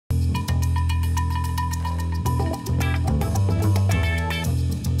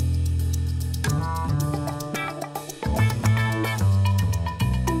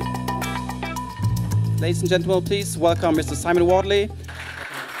Ladies and gentlemen, please welcome Mr. Simon Wardley.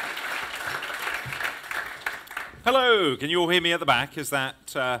 Hello, can you all hear me at the back? Is that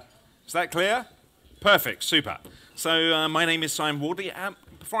clear? Perfect, super. So my name is Simon Wardley.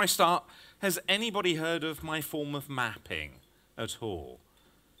 Before I start, has anybody heard of my form of mapping at all?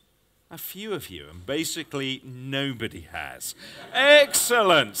 A few of you, and basically nobody has.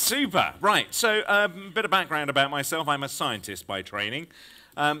 Excellent, super. Right, so a bit of background about myself. I'm a scientist by training.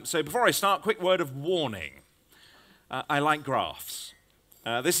 So before I start, quick word of warning. I like graphs.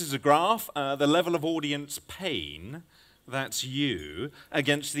 This is a graph, the level of audience pain, that's you,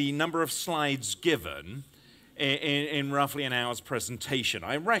 against the number of slides given in roughly an hour's presentation.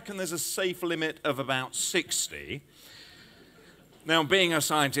 I reckon there's a safe limit of about 60. Now, being a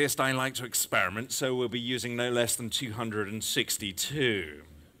scientist, I like to experiment, so we'll be using no less than 262.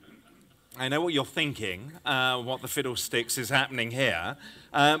 I know what you're thinking, what the fiddlesticks is happening here,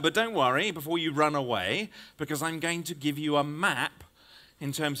 but don't worry before you run away, because I'm going to give you a map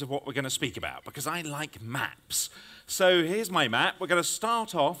in terms of what we're going to speak about, because I like maps. So here's my map. We're going to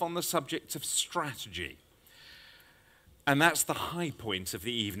start off on the subject of strategy. And that's the high point of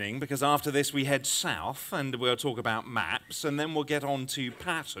the evening, because after this we head south and we'll talk about maps, and then we'll get on to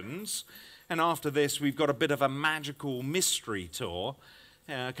patterns. And after this we've got a bit of a magical mystery tour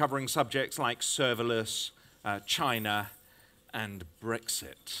covering subjects like serverless, China, and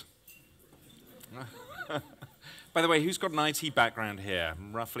Brexit. By the way, who's got an IT background here?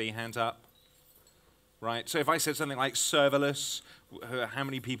 Roughly, hands up. Right, so if I said something like serverless, how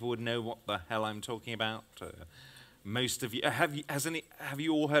many people would know what the hell I'm talking about? Most of you, have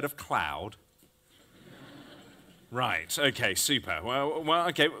you all heard of cloud? Right, okay, super. Well,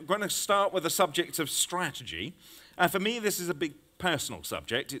 okay, we're going to start with the subject of strategy. For me, this is a big personal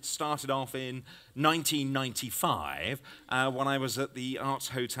subject. It started off in 1995 when I was at the Arts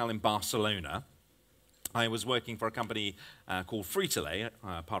Hotel in Barcelona. I was working for a company called Frito-Lay,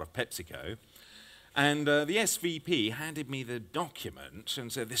 part of PepsiCo. And the SVP handed me the document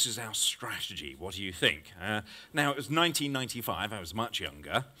and said, "This is our strategy. What do you think?" Now, it was 1995. I was much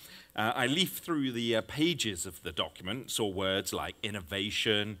younger. I leafed through the pages of the document, saw words like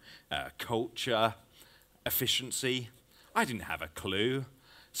innovation, culture, efficiency. I didn't have a clue.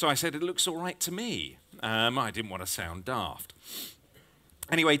 So I said, "It looks all right to me." I didn't want to sound daft.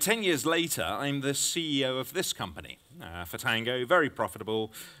 Anyway, 10 years later, I'm the CEO of this company, for Tango, very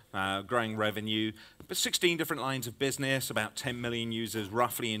profitable, growing revenue, but 16 different lines of business, about 10 million users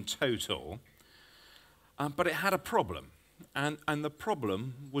roughly in total. But it had a problem, and the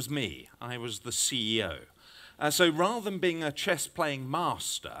problem was me. I was the CEO. So rather than being a chess-playing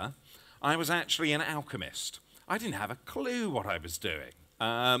master, I was actually an alchemist. I didn't have a clue what I was doing.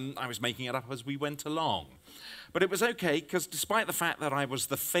 I was making it up as we went along. But it was okay, because despite the fact that I was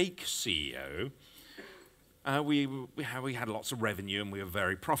the fake CEO, we had lots of revenue and we were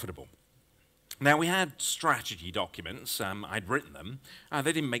very profitable. Now, we had strategy documents. I'd written them.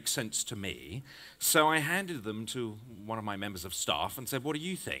 They didn't make sense to me. So I handed them to one of my members of staff and said, "What do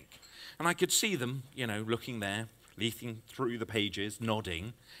you think?" And I could see them, looking there, leafing through the pages,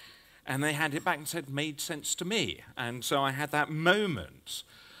 nodding. And they handed it back and said, "Made sense to me." And so I had that moment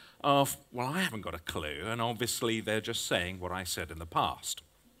of, well, I haven't got a clue, and obviously they're just saying what I said in the past.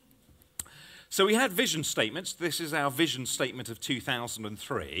 So we had vision statements. This is our vision statement of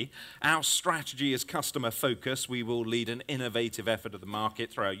 2003. Our strategy is customer focused. We will lead an innovative effort of the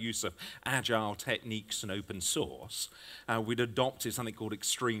market through our use of agile techniques and open source. We'd adopted something called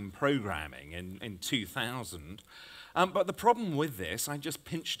extreme programming in 2000. But the problem with this, I just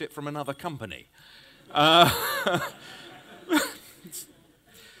pinched it from another company.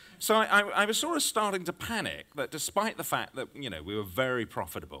 So I was sort of starting to panic that despite the fact that, we were very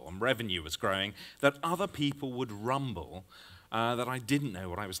profitable and revenue was growing, that other people would rumble that I didn't know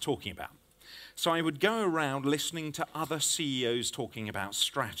what I was talking about. So I would go around listening to other CEOs talking about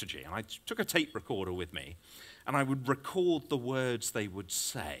strategy, and I took a tape recorder with me, and I would record the words they would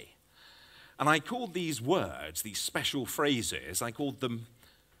say. And I called these words, these special phrases, I called them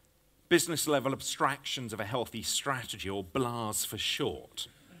business level abstractions of a healthy strategy, or BLAS for short.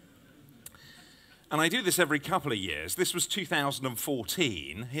 And I do this every couple of years. This was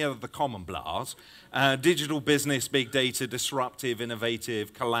 2014. Here are the common BLAs. Digital business, big data, disruptive,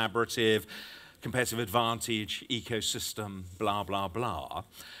 innovative, collaborative, competitive advantage, ecosystem, blah, blah, blah.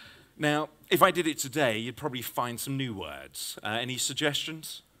 Now, if I did it today, you'd probably find some new words. Any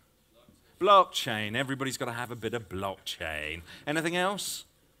suggestions? Blockchain. Everybody's got to have a bit of blockchain. Anything else?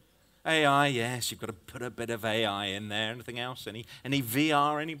 AI, yes, you've got to put a bit of AI in there. Anything else? Any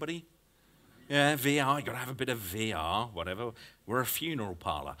VR, anybody? Yeah, VR, you got to have a bit of VR, whatever. We're a funeral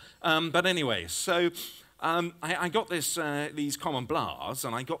parlor. But anyway, so I got these common blahs,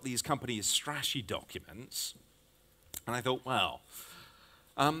 and I got these companies' strategy documents, and I thought, well,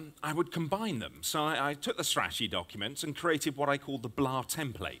 I would combine them. So I took the strategy documents and created what I called the blah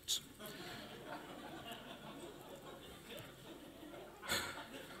template.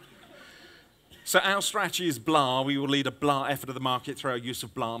 So our strategy is blah. We will lead a blah effort of the market through our use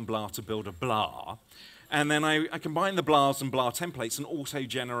of blah and blah to build a blah. And then I combined the blahs and blah templates and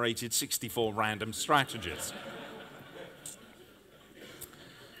auto-generated 64 random strategies.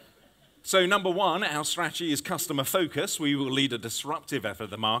 So number one, our strategy is customer focus. We will lead a disruptive effort of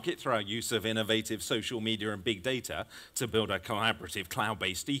the market through our use of innovative social media and big data to build a collaborative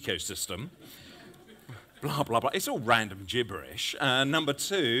cloud-based ecosystem. Blah, blah, blah. It's all random gibberish. Number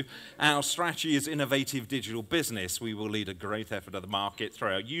two, our strategy is innovative digital business. We will lead a growth effort of the market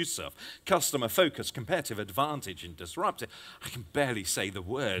through our use of customer focus, competitive advantage, and disruptive. I can barely say the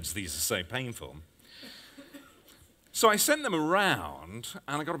words. These are so painful. So I sent them around,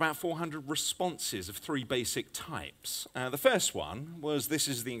 and I got about 400 responses of 3 basic types. The first one was, this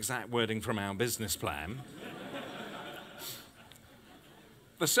is the exact wording from our business plan.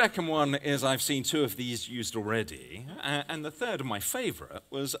 The second one is, I've seen 2 of these used already. And the third, and my favorite,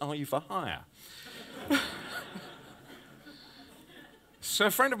 was, are you for hire? So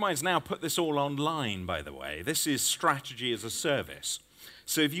a friend of mine's now put this all online, by the way. This is strategy as a service.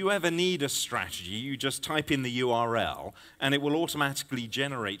 So if you ever need a strategy, you just type in the URL, and it will automatically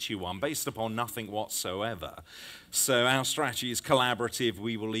generate you one based upon nothing whatsoever. So our strategy is collaborative.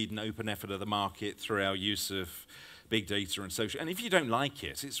 We will lead an open effort of the market through our use of big data and social. And if you don't like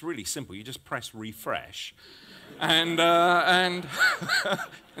it, it's really simple. You just press refresh, and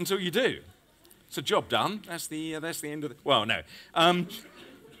until you do. So job done. That's the end of it. Well, no.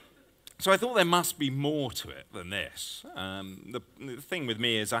 So I thought there must be more to it than this. The thing with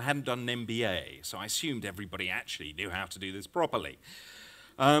me is I hadn't done an MBA, so I assumed everybody actually knew how to do this properly.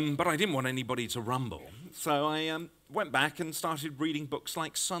 But I didn't want anybody to rumble. So I went back and started reading books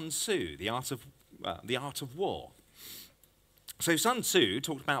like Sun Tzu, The Art of War. So Sun Tzu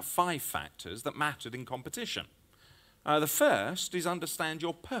talked about 5 factors that mattered in competition. The first is understand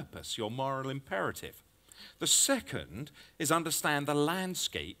your purpose, your moral imperative. The second is understand the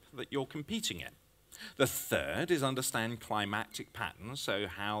landscape that you're competing in. The third is understand climatic patterns, so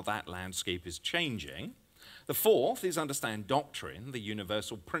how that landscape is changing. The fourth is understand doctrine, the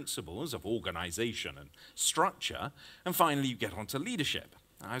universal principles of organization and structure. And finally, you get onto leadership.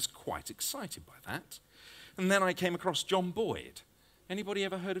 I was quite excited by that. And then I came across John Boyd. Anybody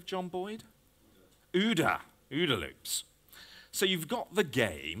ever heard of John Boyd? OODA loops. So you've got the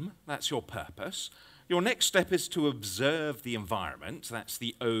game, that's your purpose. Your next step is to observe the environment. That's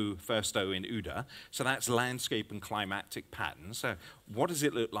the first O in OODA. So that's landscape and climatic patterns. So what does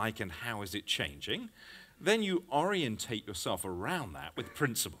it look like and how is it changing? Then you orientate yourself around that with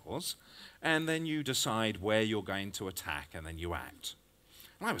principles, and then you decide where you're going to attack, and then you act.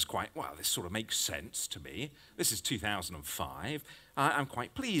 And I was quite, well, this sort of makes sense to me. This is 2005. I'm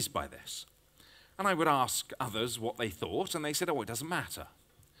quite pleased by this. And I would ask others what they thought, and they said, oh, it doesn't matter.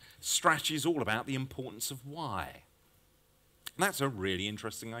 Strategy is all about the importance of why. And that's a really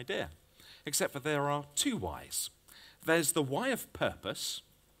interesting idea, except for there are 2 whys. There's the why of purpose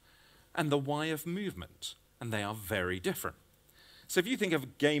and the why of movement, and they are very different. So if you think of a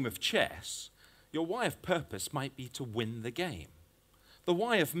game of chess, your why of purpose might be to win the game. The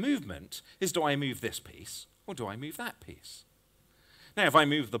why of movement is, do I move this piece or do I move that piece? Now, if I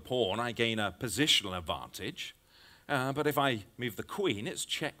move the pawn, I gain a positional advantage. But if I move the queen, it's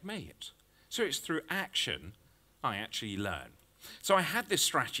checkmate. So it's through action I actually learn. So I had this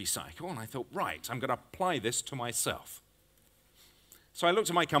strategy cycle, and I thought, right, I'm going to apply this to myself. So I looked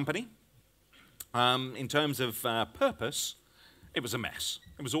at my company. In terms of purpose, it was a mess.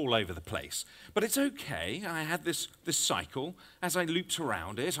 It was all over the place. But it's okay. I had this cycle. As I looped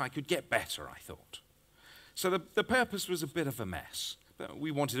around it, I could get better, I thought. So the purpose was a bit of a mess. But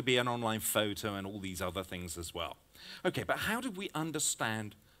we wanted to be an online photo and all these other things as well. Okay, but how did we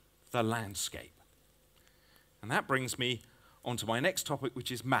understand the landscape? And that brings me onto my next topic,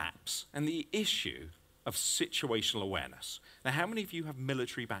 which is maps and the issue of situational awareness. Now, how many of you have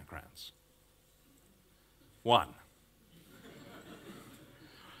military backgrounds? 1.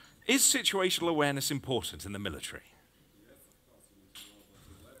 Is situational awareness important in the military?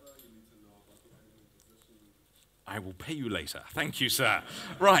 I will pay you later. Thank you, sir.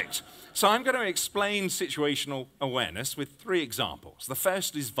 Right. So I'm going to explain situational awareness with 3 examples. The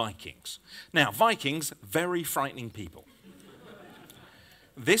first is Vikings. Now, Vikings, very frightening people.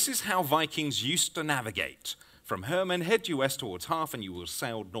 This is how Vikings used to navigate. From Herman, head due west towards Half, and you will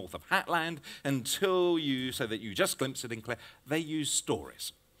sail north of Hatland until so that you just glimpse it in clear. They use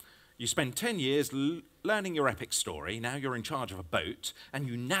stories. You spend 10 years learning your epic story. Now you're in charge of a boat, and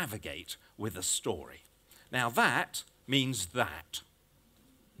you navigate with a story. Now that means that.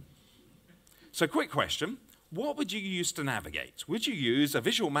 So quick question. What would you use to navigate? Would you use a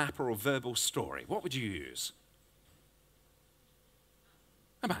visual map or a verbal story? What would you use?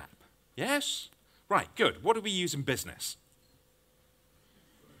 A map. Yes? Right, good. What do we use in business?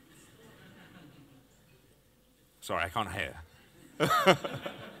 Sorry, I can't hear.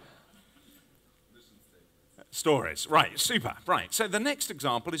 Stories. Right, super. Right, so the next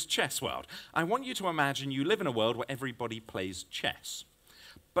example is chess world. I want you to imagine you live in a world where everybody plays chess,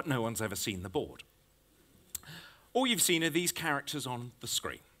 but no one's ever seen the board. All you've seen are these characters on the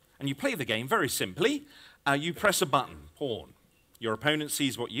screen. And you play the game very simply. You press a button, pawn. Your opponent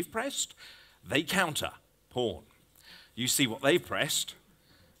sees what you've pressed. They counter, pawn. You see what they've pressed.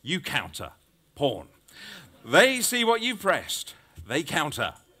 You counter, pawn. They see what you've pressed. They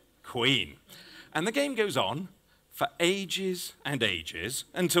counter, queen. And the game goes on for ages and ages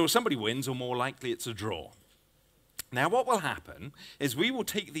until somebody wins, or more likely it's a draw. Now what will happen is we will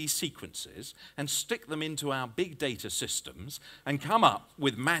take these sequences and stick them into our big data systems and come up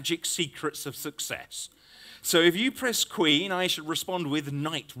with magic secrets of success. So if you press queen, I should respond with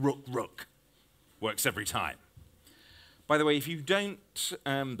knight, rook, rook. Works every time. By the way, if you don't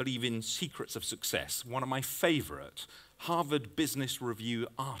believe in secrets of success, one of my favorite Harvard Business Review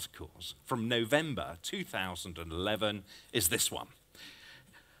articles from November 2011 is this one.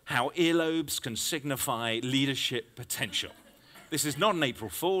 How earlobes can signify leadership potential. This is not an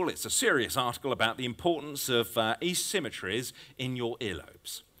April Fool, it's a serious article about the importance of asymmetries in your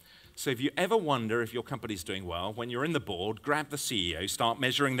earlobes. So if you ever wonder if your company's doing well, when you're in the board, grab the CEO, start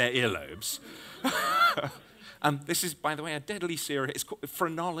measuring their earlobes. This is, by the way, a deadly serious, it's called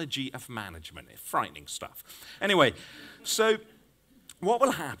phrenology of management. It's frightening stuff. Anyway, so what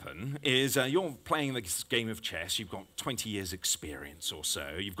will happen is you're playing this game of chess, you've got 20 years experience or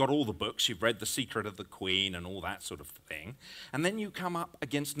so, you've got all the books, you've read The Secret of the Queen and all that sort of thing, and then you come up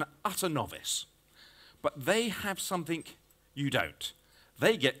against an utter novice. But they have something you don't.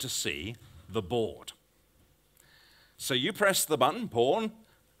 They get to see the board. So you press the button, pawn,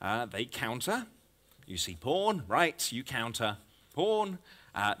 they counter. You see pawn, right, you counter, pawn,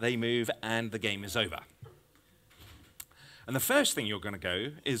 they move, and the game is over. And the first thing you're going to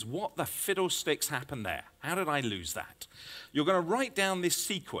go is, what the fiddlesticks happened there? How did I lose that? You're going to write down this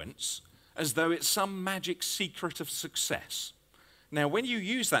sequence as though it's some magic secret of success. Now, when you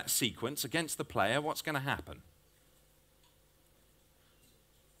use that sequence against the player, what's going to happen?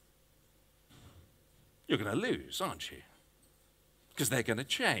 You're going to lose, aren't you? Because they're going to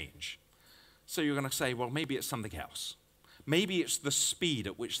change. So you're going to say, well, maybe it's something else. Maybe it's the speed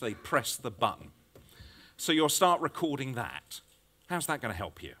at which they press the button. So you'll start recording that. How's that going to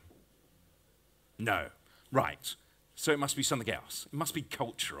help you? No. Right. So it must be something else. It must be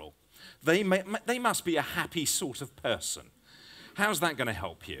cultural. They must be a happy sort of person. How's that going to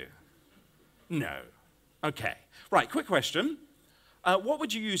help you? No. Okay. Right, quick question. What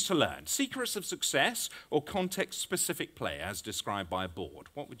would you use to learn? Secrets of success or context-specific play as described by a board?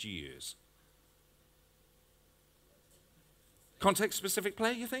 What would you use? Context-specific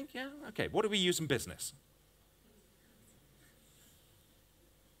play, you think? Yeah? Okay. What do we use in business?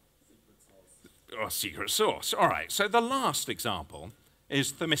 Oh, secret sauce. All right. So the last example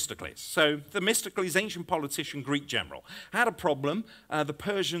is Themistocles. So Themistocles, ancient politician, Greek general, had a problem. The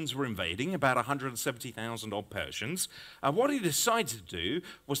Persians were invading, about 170,000 odd Persians. What he decided to do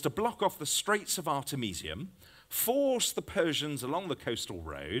was to block off the Straits of Artemisium, force the Persians along the coastal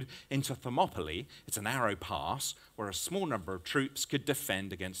road into Thermopylae. It's a narrow pass where a small number of troops could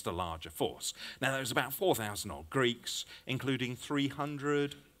defend against a larger force. Now, there was about 4,000 odd Greeks, including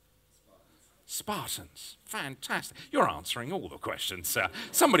 300 Spartans. Fantastic. You're answering all the questions.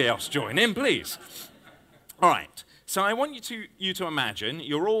 Somebody else join in, please. All right. So I want you to imagine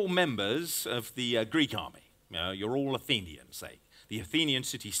you're all members of the Greek army. You're all Athenians, say, the Athenian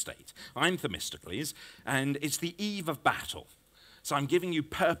city-state. I'm Themistocles, and it's the eve of battle. So I'm giving you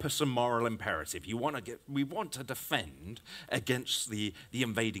purpose and moral imperative. We want to defend against the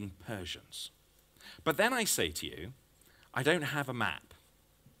invading Persians. But then I say to you, I don't have a map.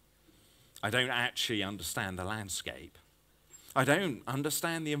 I don't actually understand the landscape. I don't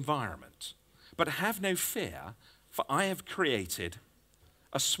understand the environment. But have no fear, for I have created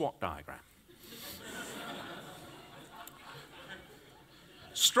a SWOT diagram.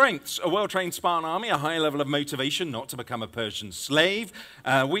 Strengths: a well-trained Spartan army, a high level of motivation not to become a Persian slave.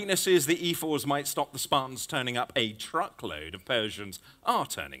 Weaknesses: the E4s might stop the Spartans turning up. A truckload of Persians are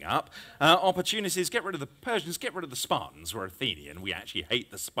turning up. Opportunities: get rid of the Persians, get rid of the Spartans. We're Athenian, we actually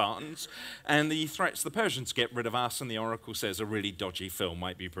hate the Spartans. And the threats: the Persians get rid of us, and the Oracle says a really dodgy film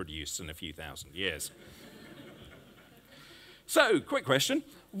might be produced in a few thousand years. So, quick question.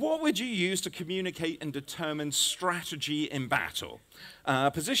 What would you use to communicate and determine strategy in battle?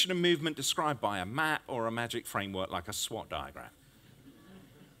 Position and movement described by a map or a magic framework like a SWOT diagram?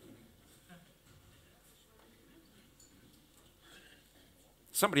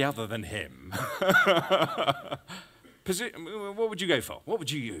 Somebody other than him. What would you go for? What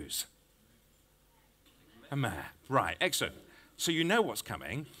would you use? A map. Right, excellent. So you know what's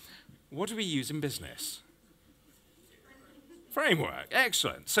coming. What do we use in business? Framework,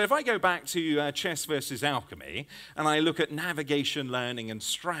 excellent. So if I go back to chess versus alchemy, and I look at navigation, learning, and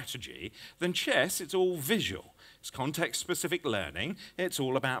strategy, then chess, it's all visual. It's context-specific learning. It's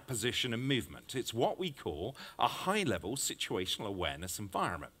all about position and movement. It's what we call a high-level situational awareness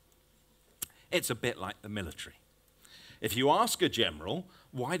environment. It's a bit like the military. If you ask a general,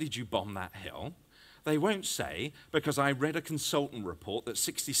 why did you bomb that hill? They won't say, because I read a consultant report that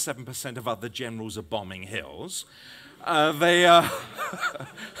 67% of other generals are bombing hills. They're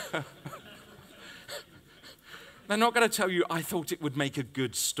not going to tell you, I thought it would make a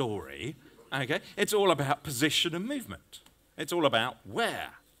good story. Okay? It's all about position and movement. It's all about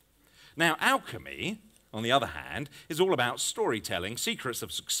where. Now, alchemy, on the other hand, is all about storytelling, secrets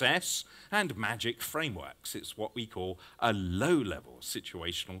of success, and magic frameworks. It's what we call a low-level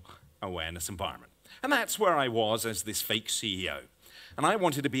situational awareness environment. And that's where I was as this fake CEO. And I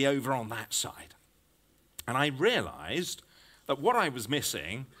wanted to be over on that side. And I realized that what I was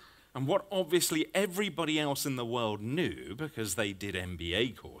missing, and what obviously everybody else in the world knew because they did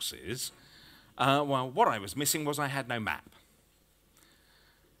MBA courses, well, what I was missing was I had no map.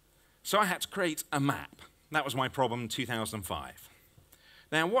 So I had to create a map. That was my problem in 2005.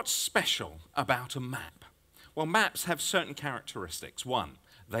 Now, what's special about a map? Well, maps have certain characteristics. One,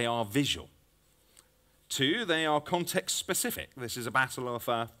 they are visual. Two, they are context-specific. This is a battle of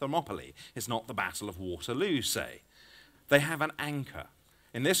Thermopylae. It's not the Battle of Waterloo, say. They have an anchor.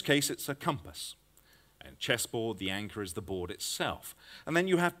 In this case, it's a compass. And chessboard, the anchor is the board itself. And then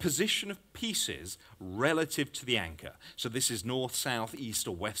you have position of pieces relative to the anchor. So this is north, south, east,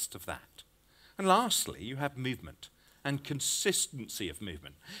 or west of that. And lastly, you have movement and consistency of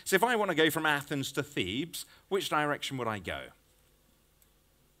movement. So if I want to go from Athens to Thebes, which direction would I go?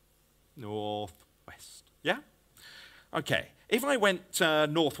 Northwest. Yeah? Okay. If I went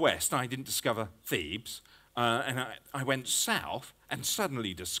northwest and I didn't discover Thebes, and I went south and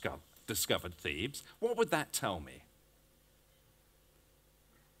suddenly discovered Thebes, what would that tell me?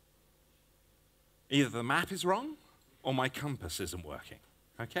 Either the map is wrong or my compass isn't working.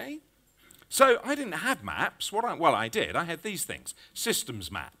 Okay? So I didn't have maps. Well, I did. I had these things.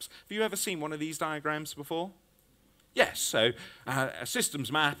 Systems maps. Have you ever seen one of these diagrams before? Yes, so a systems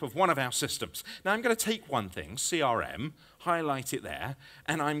map of one of our systems. Now I'm going to take one thing, CRM, highlight it there,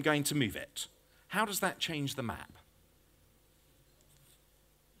 and I'm going to move it. How does that change the map?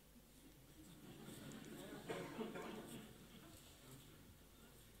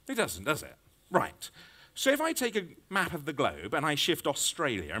 It doesn't, does it? Right. So if I take a map of the globe and I shift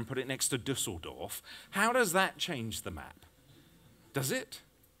Australia and put it next to Dusseldorf, how does that change the map? Does it?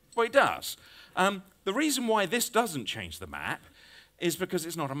 Well, it does. The reason why this doesn't change the map is because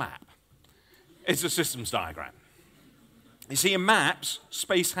it's not a map. It's a systems diagram. You see, in maps,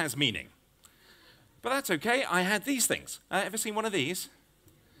 space has meaning. But that's okay. I had these things. Ever seen one of these?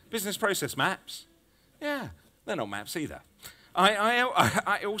 Business process maps? Yeah, they're not maps either.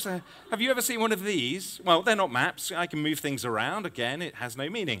 I also, have you ever seen one of these? Well, they're not maps. I can move things around. Again, it has no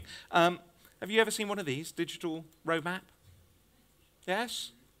meaning. Have you ever seen one of these? Digital roadmap?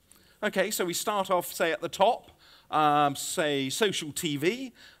 Yes? Okay, so we start off, say, at the top, say, social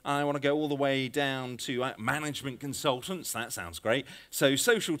TV. I want to go all the way down to management consultants. That sounds great. So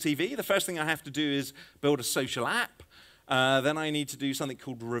social TV, the first thing I have to do is build a social app. Then I need to do something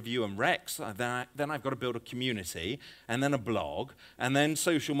called review and recs. Then I've got to build a community, and then a blog, and then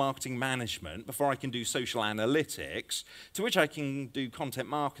social marketing management before I can do social analytics, to which I can do content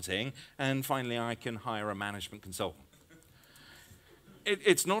marketing, and finally I can hire a management consultant.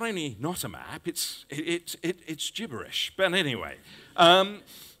 It's not only not a map, it's gibberish. But anyway, the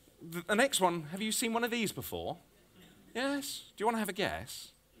next one, have you seen one of these before? Yes? Do you want to have a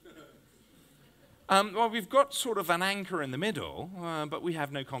guess? Well, we've got sort of an anchor in the middle, but we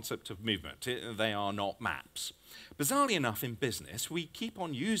have no concept of movement. They are not maps. Bizarrely enough, in business, we keep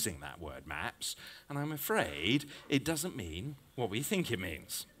on using that word maps, and I'm afraid it doesn't mean what we think it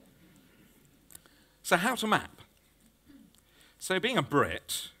means. So how to map? So being a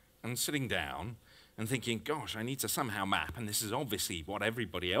Brit and sitting down and thinking, gosh, I need to somehow map, and this is obviously what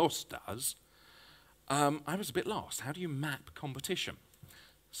everybody else does, I was a bit lost. How do you map competition?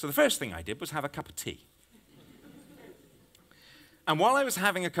 So the first thing I did was have a cup of tea. And while I was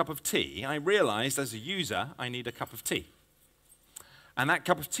having a cup of tea, I realized as a user, I need a cup of tea. And that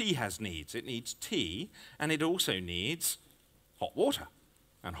cup of tea has needs. It needs tea, and it also needs hot water.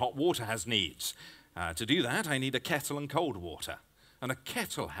 And hot water has needs. To do that, I need a kettle and cold water. And a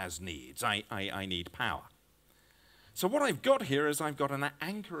kettle has needs. I need power. So what I've got here is I've got an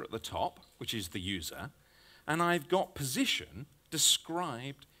anchor at the top, which is the user, and I've got position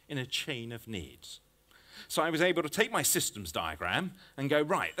described in a chain of needs. So I was able to take my systems diagram and go,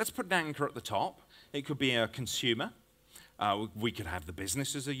 right, let's put an anchor at the top. It could be a consumer. We could have the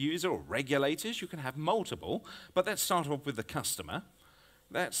business as a user, or regulators. You can have multiple, but let's start off with the customer.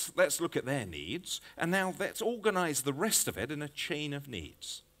 Let's look at their needs, and now let's organize the rest of it in a chain of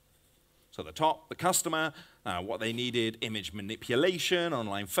needs. So the top, the customer, what they needed, image manipulation,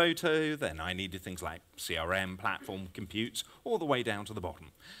 online photo, then I needed things like CRM, platform, compute, all the way down to the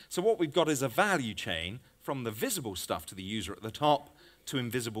bottom. So what we've got is a value chain from the visible stuff to the user at the top to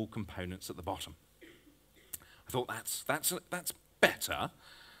invisible components at the bottom. I thought that's better,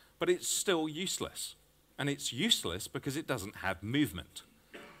 but it's still useless. And it's useless because it doesn't have movement.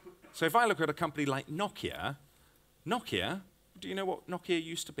 So if I look at a company like Nokia, do you know what Nokia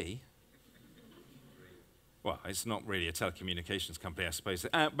used to be? Well, it's not really a telecommunications company, I suppose.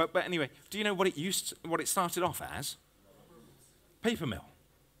 But anyway, do you know what it started off as? Paper mill.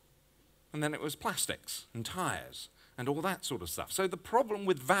 And then it was plastics and tires and all that sort of stuff. So the problem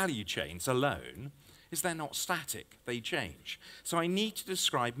with value chains alone is they're not static, they change. So I need to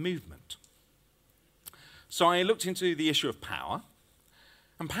describe movement. So I looked into the issue of power.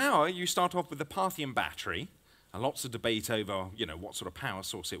 And power, you start off with the Parthian battery, and lots of debate over, what sort of power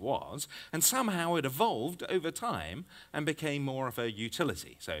source it was, and somehow it evolved over time and became more of a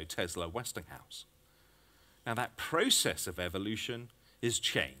utility, so Tesla, Westinghouse. Now that process of evolution is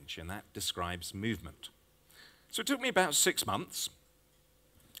change, and that describes movement. So it took me about 6 months,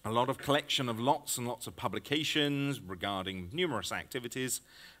 a lot of collection of lots and lots of publications regarding numerous activities,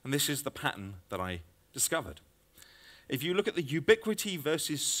 and this is the pattern that I discovered. If you look at the ubiquity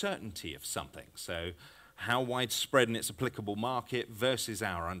versus certainty of something, so how widespread in its applicable market versus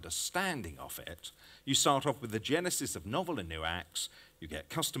our understanding of it, you start off with the genesis of novel and new acts, you get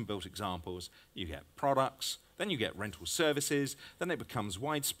custom-built examples, you get products, then you get rental services, then it becomes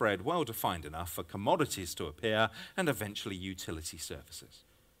widespread, well-defined enough for commodities to appear, and eventually utility services.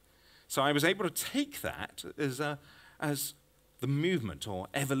 So I was able to take that as the movement or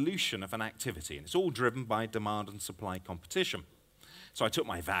evolution of an activity, and it's all driven by demand and supply competition. So I took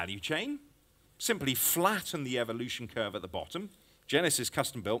my value chain, simply flattened the evolution curve at the bottom, Genesis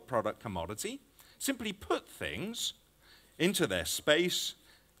custom-built product commodity, simply put things into their space,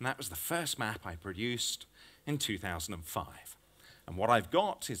 and that was the first map I produced in 2005. And what I've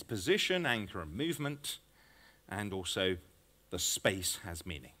got is position, anchor, and movement, and also the space has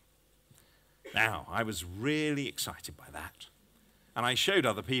meaning. Now, I was really excited by that. And I showed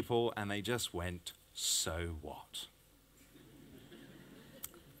other people, and they just went, so what?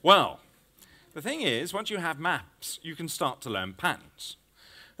 Well, the thing is, once you have maps, you can start to learn patterns.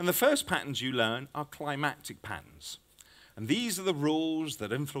 And the first patterns you learn are climactic patterns. And these are the rules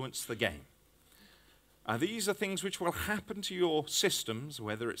that influence the game. These are things which will happen to your systems,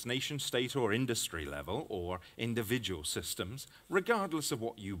 whether it's nation state or industry level or individual systems, regardless of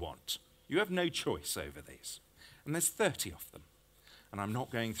what you want. You have no choice over these. And there's 30 of them. And I'm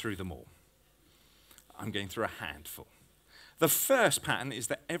not going through them all. I'm going through a handful. The first pattern is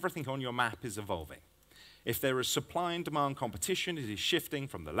that everything on your map is evolving. If there is supply and demand competition, it is shifting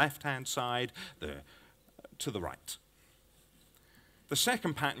from the left-hand side to the right. The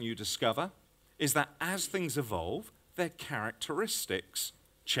second pattern you discover is that as things evolve, their characteristics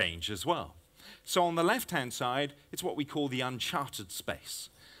change as well. So on the left-hand side, it's what we call the uncharted space.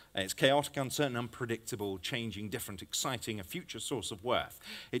 It's chaotic, uncertain, unpredictable, changing, different, exciting, a future source of worth.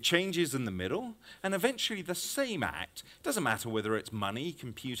 It changes in the middle, and eventually the same act, doesn't matter whether it's money,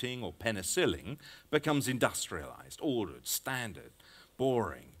 computing, or penicillin, becomes industrialized, ordered, standard,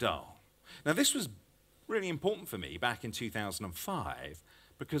 boring, dull. Now this was really important for me back in 2005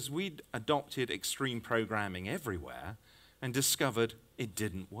 because we'd adopted extreme programming everywhere and discovered it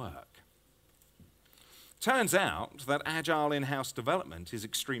didn't work. Turns out that agile in-house development is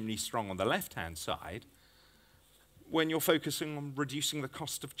extremely strong on the left-hand side when you're focusing on reducing the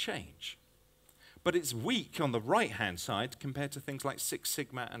cost of change. But it's weak on the right-hand side compared to things like Six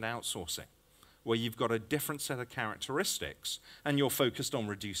Sigma and outsourcing, where you've got a different set of characteristics and you're focused on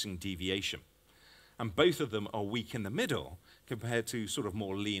reducing deviation. And both of them are weak in the middle compared to sort of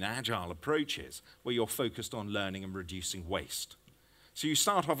more lean agile approaches, where you're focused on learning and reducing waste. So you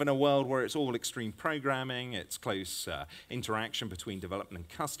start off in a world where it's all extreme programming, it's close interaction between development and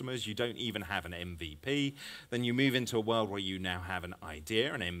customers, you don't even have an MVP. Then you move into a world where you now have an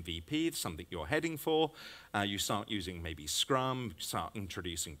idea, an MVP, it's something you're heading for. You start using maybe Scrum, start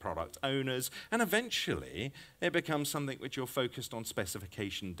introducing product owners, and eventually it becomes something which you're focused on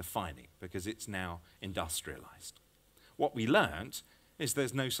specification defining, because it's now industrialized. What we learned is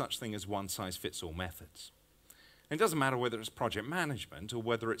there's no such thing as one-size-fits-all methods. It doesn't matter whether it's project management or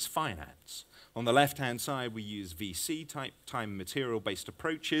whether it's finance. On the left-hand side, we use VC-type time and material-based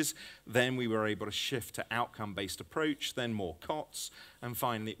approaches. Then we were able to shift to outcome-based approach, then more COTS, and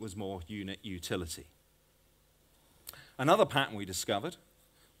finally it was more unit utility. Another pattern we discovered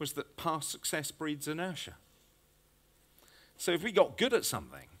was that past success breeds inertia. So if we got good at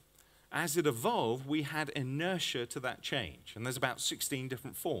something, as it evolved, we had inertia to that change. And there's about 16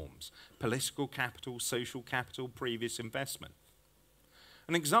 different forms: political capital, social capital, previous investment.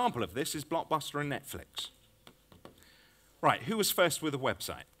 An example of this is Blockbuster and Netflix. Right, who was first with a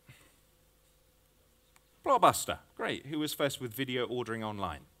website? Blockbuster, great. Who was first with video ordering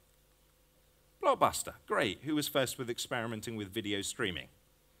online? Blockbuster, great. Who was first with experimenting with video streaming?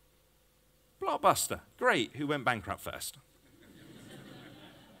 Blockbuster, great. Who went bankrupt first?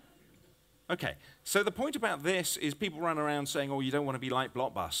 Okay, so the point about this is people run around saying, oh, you don't want to be like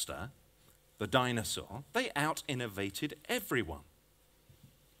Blockbuster, the dinosaur. They out-innovated everyone.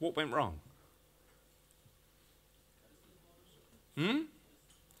 What went wrong?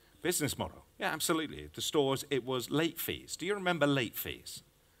 Business model. Yeah, absolutely. The stores, it was late fees. Do you remember late fees?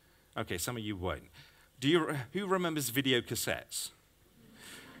 Okay, some of you won't. Who remembers video cassettes?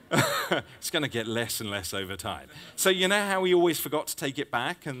 It's going to get less and less over time. So you know how we always forgot to take it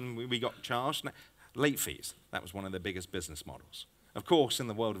back and we got charged? Late fees. That was one of the biggest business models. Of course, in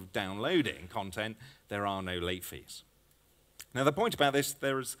the world of downloading content, there are no late fees. Now, the point about this,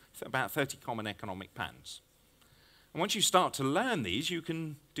 there is about 30 common economic patterns. And once you start to learn these, you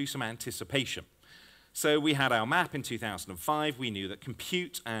can do some anticipation. So we had our map in 2005. We knew that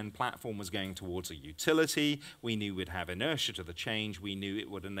compute and platform was going towards a utility. We knew we'd have inertia to the change. We knew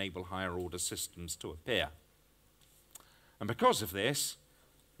it would enable higher order systems to appear. And because of this,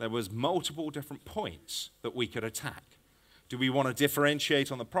 there was multiple different points that we could attack. Do we want to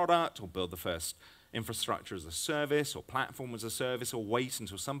differentiate on the product or build the first infrastructure as a service or platform as a service, or wait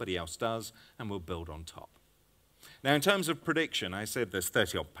until somebody else does and we'll build on top? Now, in terms of prediction, I said there's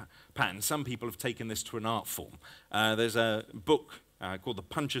 30-odd patterns. Some people have taken this to an art form. There's a book called The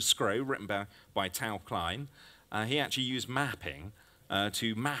Puncher's Scroll, written by Tal Klein. He actually used mapping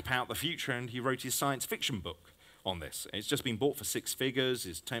to map out the future, and he wrote his science fiction book on this. It's just been bought for 6 figures.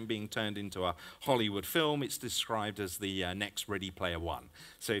 It's being turned into a Hollywood film. It's described as the next Ready Player One.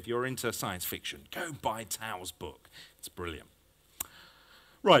 So if you're into science fiction, go buy Tal's book. It's brilliant.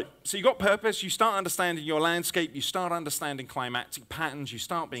 Right, so you got purpose, you start understanding your landscape, you start understanding climatic patterns, you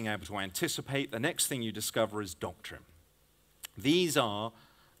start being able to anticipate. The next thing you discover is doctrine. These are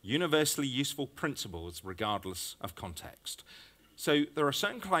universally useful principles regardless of context. So there are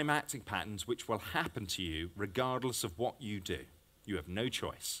certain climatic patterns which will happen to you regardless of what you do. You have no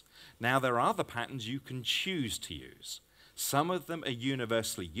choice. Now there are other patterns you can choose to use. Some of them are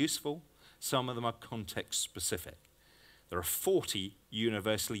universally useful, some of them are context specific. There are 40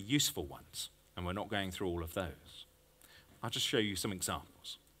 universally useful ones, and we're not going through all of those. I'll just show you some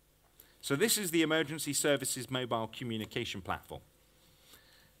examples. So this is the Emergency Services Mobile Communication Platform.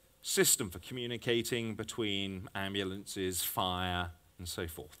 System for communicating between ambulances, fire, and so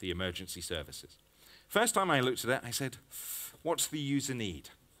forth, the emergency services. First time I looked at it, I said, what's the user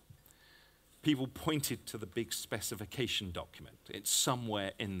need? People pointed to the big specification document. It's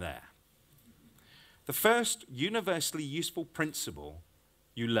somewhere in there. The first universally useful principle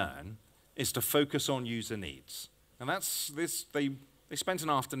you learn is to focus on user needs. And that's this, they spent an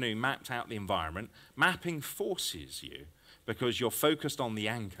afternoon, mapped out the environment. Mapping forces you, because you're focused on the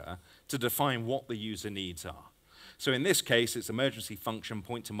anchor, to define what the user needs are. So in this case, it's emergency function,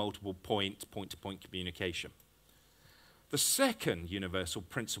 point to multiple point, point-to-point communication. The second universal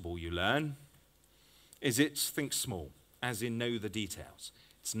principle you learn is it's think small, as in know the details.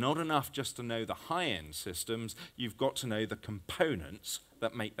 It's not enough just to know the high-end systems, you've got to know the components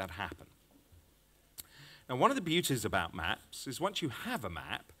that make that happen. And one of the beauties about maps is once you have a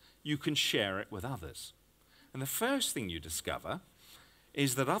map, you can share it with others. And the first thing you discover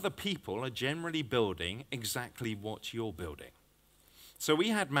is that other people are generally building exactly what you're building. So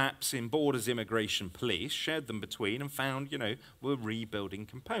we had maps in Borders, Immigration, Police, shared them between and found, we're rebuilding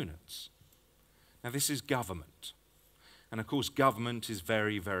components. Now this is government. And of course, government is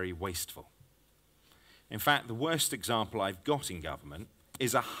very, very wasteful. In fact, the worst example I've got in government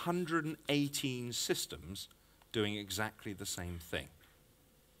is 118 systems doing exactly the same thing.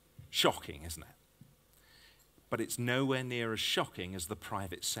 Shocking, isn't it? But it's nowhere near as shocking as the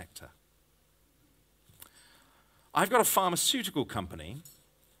private sector. I've got a pharmaceutical company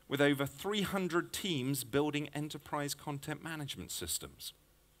with over 300 teams building enterprise content management systems.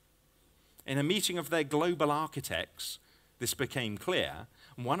 In a meeting of their global architects, this became clear,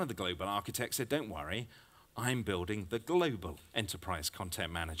 and one of the global architects said, "Don't worry, I'm building the global enterprise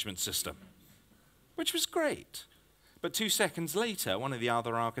content management system," which was great. But 2 seconds later, one of the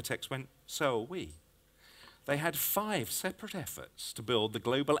other architects went, "So are we." They had 5 separate efforts to build the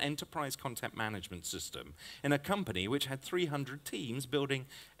global enterprise content management system in a company which had 300 teams building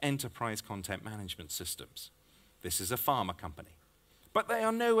enterprise content management systems. This is a pharma company. But they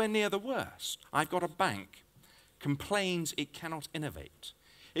are nowhere near the worst. I've got a bank, complains it cannot innovate.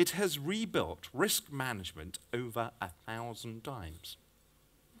 It has rebuilt risk management over 1,000 times.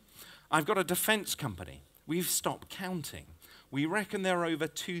 I've got a defense company. We've stopped counting. We reckon there are over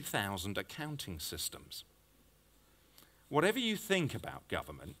 2,000 accounting systems. Whatever you think about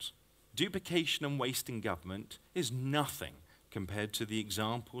government, duplication and waste in government is nothing compared to the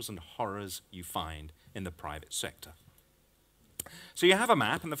examples and horrors you find in the private sector. So you have a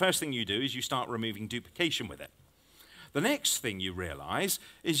map, and the first thing you do is you start removing duplication with it. The next thing you realize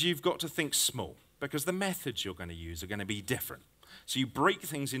is you've got to think small, because the methods you're going to use are going to be different. So you break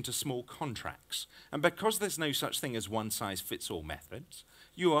things into small contracts. And because there's no such thing as one-size-fits-all methods,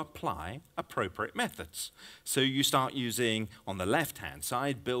 you apply appropriate methods. So you start using, on the left-hand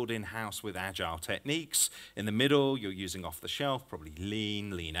side, build in-house with agile techniques. In the middle, you're using off-the-shelf, probably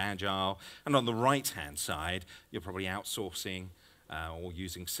lean agile. And on the right-hand side, you're probably outsourcing or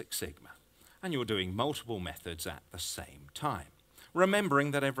using Six Sigma. And you're doing multiple methods at the same time, remembering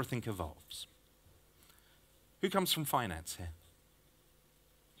that everything evolves. Who comes from finance here?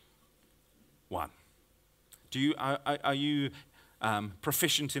 One. Are you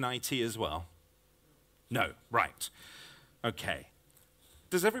proficient in IT as well? No, right. Okay.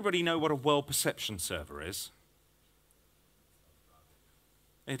 Does everybody know what a world perception server is?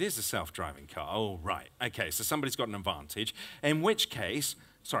 It is a self-driving car. Oh, right. Okay, so somebody's got an advantage. In which case,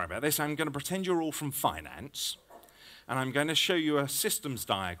 sorry about this, I'm going to pretend you're all from finance, and I'm going to show you a systems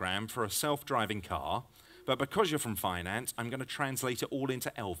diagram for a self-driving car, but because you're from finance, I'm going to translate it all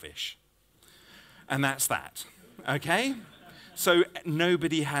into Elvish. And that's that, okay? So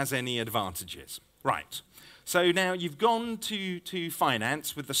nobody has any advantages. Right. So now you've gone to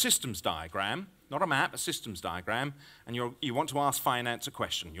finance with the systems diagram, not a map, a systems diagram, and you want to ask finance a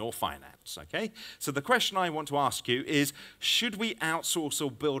question. You're finance, okay? So the question I want to ask you is, should we outsource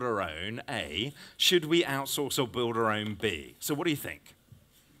or build our own, A? Should we outsource or build our own, B? So what do you think?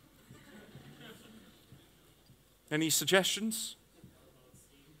 Any suggestions?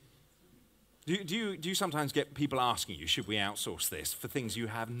 Do you sometimes get people asking you, should we outsource this, for things you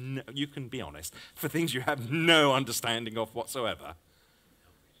have you can be honest, for things you have no understanding of whatsoever?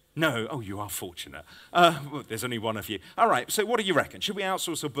 No? Oh, you are fortunate. Well, there's only one of you. All right, so what do you reckon? Should we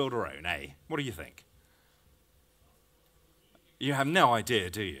outsource or build our own, eh? What do you think? You have no idea,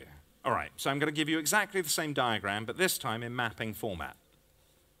 do you? All right, so I'm going to give you exactly the same diagram, but this time in mapping format.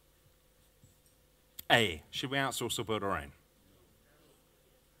 A, should we outsource or build our own?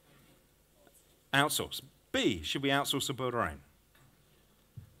 Outsource. B, should we outsource or build our own?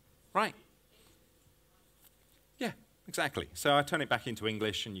 Right. Yeah, exactly. So I turn it back into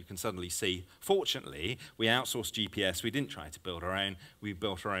English and you can suddenly see, fortunately, we outsourced GPS. We didn't try to build our own. We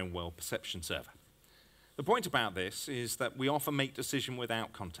built our own world perception server. The point about this is that we often make decisions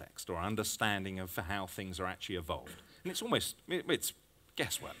without context or understanding of how things are actually evolved. And it's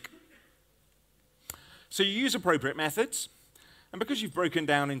guesswork. So you use appropriate methods. And because you've broken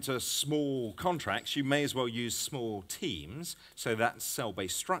down into small contracts, you may as well use small teams, so that's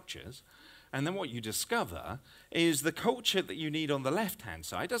cell-based structures. And then what you discover is the culture that you need on the left-hand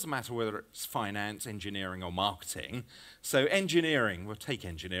side, doesn't matter whether it's finance, engineering, or marketing. So engineering, we'll take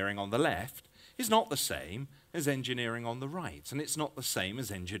engineering on the left, is not the same as engineering on the right, and it's not the same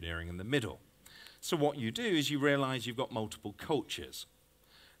as engineering in the middle. So what you do is you realize you've got multiple cultures.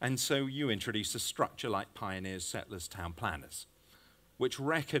 And so you introduce a structure like pioneers, settlers, town planners. which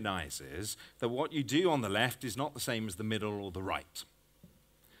recognizes that what you do on the left is not the same as the middle or the right.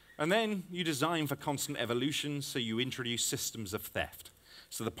 And then you design for constant evolution, so you introduce systems of theft.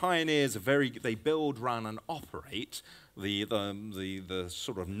 So the pioneers they build, run, and operate the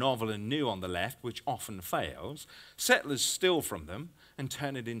sort of novel and new on the left, which often fails. Settlers steal from them and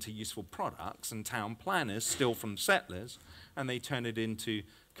turn it into useful products, and town planners steal from settlers, and they turn it into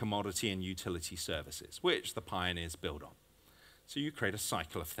commodity and utility services, which the pioneers build on. So you create a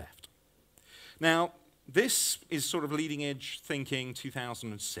cycle of theft. Now, this is sort of leading edge thinking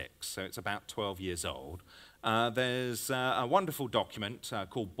 2006, so it's about 12 years old. There's a wonderful document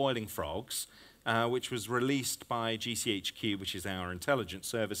called Boiling Frogs, which was released by GCHQ, which is our intelligence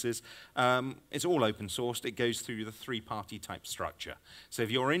services. It's all open sourced. It goes through the three-party type structure. So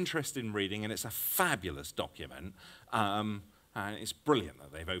if you're interested in reading, and it's a fabulous document, and it's brilliant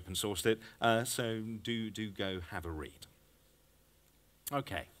that they've open sourced it, so do go have a read.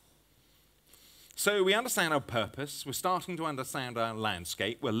 Okay. So we understand our purpose, we're starting to understand our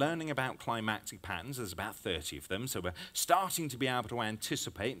landscape, we're learning about climatic patterns, there's about 30 of them, so we're starting to be able to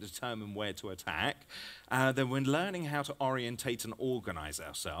anticipate and determine where to attack. Then we're learning how to orientate and organize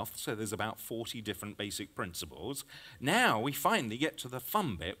ourselves, so there's about 40 different basic principles. Now we finally get to the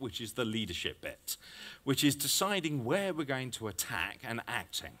fun bit, which is the leadership bit, which is deciding where we're going to attack and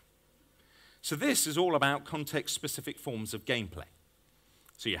acting. So this is all about context-specific forms of gameplay.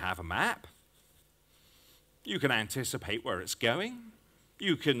 So you have a map. You can anticipate where it's going.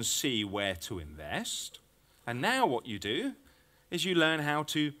 You can see where to invest. And now what you do is you learn how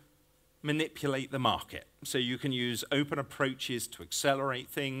to manipulate the market. So you can use open approaches to accelerate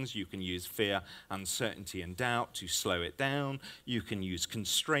things. You can use fear, uncertainty, and doubt to slow it down. You can use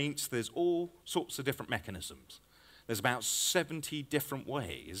constraints. There's all sorts of different mechanisms. There's about 70 different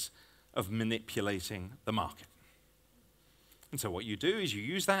ways of manipulating the market. And so what you do is you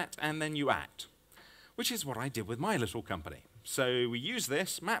use that and then you act, which is what I did with my little company. So we used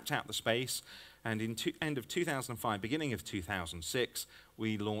this, mapped out the space, and in end of 2005, beginning of 2006,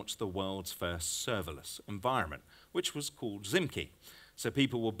 we launched the world's first serverless environment, which was called Zimkey. So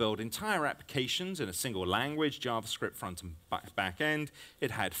people will build entire applications in a single language, JavaScript front and back end.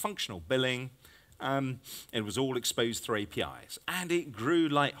 It had functional billing. It was all exposed through APIs, and it grew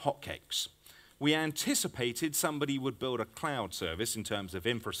like hotcakes. We anticipated somebody would build a cloud service in terms of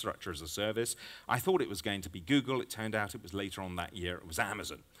infrastructure as a service. I thought it was going to be Google. It turned out it was later on that year. It was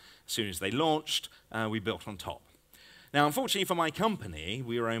Amazon. As soon as they launched, we built on top. Now, unfortunately for my company,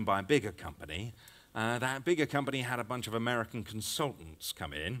 we were owned by a bigger company. That bigger company had a bunch of American consultants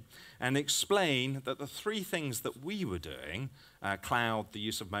come in and explain that the three things that we were doing, cloud, the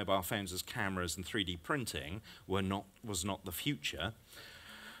use of mobile phones as cameras, and 3D printing, was not the future.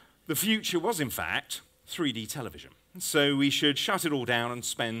 The future was, in fact, 3D television. So we should shut it all down and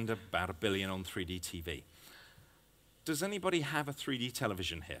spend about $1 billion on 3D TV. Does anybody have a 3D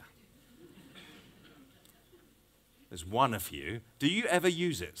television here? There's one of you. Do you ever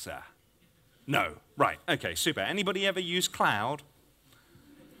use it, sir? No. Right. Okay, super. Anybody ever use cloud?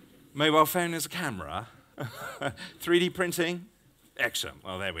 Mobile phone as a camera? 3D printing? Excellent.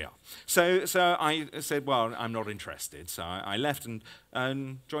 Well, there we are. So I said, well, I'm not interested. So I left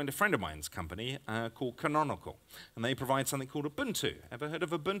and joined a friend of mine's company called Canonical. And they provide something called Ubuntu. Ever heard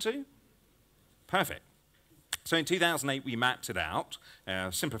of Ubuntu? Perfect. So in 2008, we mapped it out,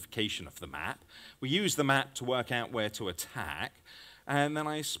 simplification of the map. We used the map to work out where to attack. And then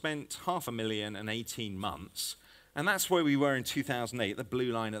I spent $500,000 and 18 months. And that's where we were in 2008, the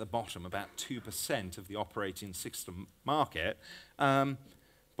blue line at the bottom, about 2% of the operating system market. By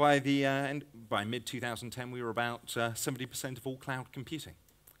mid-2010, we were about 70% of all cloud computing.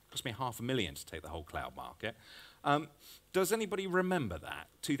 It cost me $500,000 to take the whole cloud market. Does anybody remember that?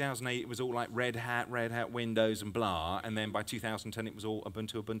 2008, it was all like Red Hat, Windows, and blah, and then by 2010, it was all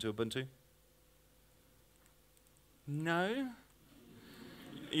Ubuntu, Ubuntu, Ubuntu? No?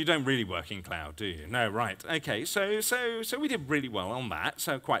 You don't really work in cloud, do you? No, right. Okay, so we did really well on that,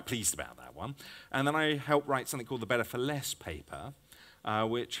 so quite pleased about that one. And then I helped write something called the Better for Less paper,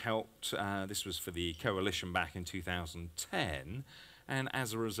 which helped, this was for the coalition back in 2010, and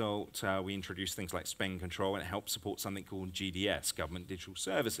as a result, we introduced things like spend control, and it helped support something called GDS, Government Digital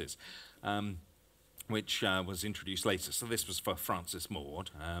Services, which was introduced later. So this was for Francis Maud.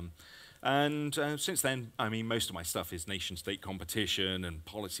 And since then, I mean, most of my stuff is nation-state competition and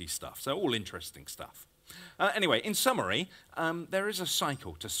policy stuff, so all interesting stuff. Anyway, in summary, there is a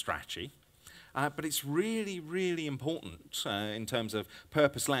cycle to strategy, but it's really, really important in terms of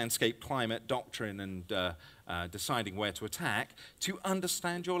purpose, landscape, climate, doctrine, and deciding where to attack, to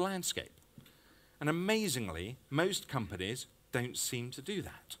understand your landscape. And amazingly, most companies don't seem to do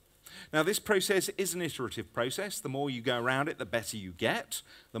that. Now, this process is an iterative process. The more you go around it, the better you get,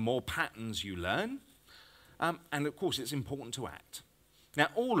 the more patterns you learn. And of course, it's important to act. Now,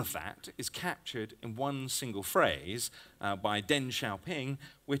 all of that is captured in one single phrase by Deng Xiaoping,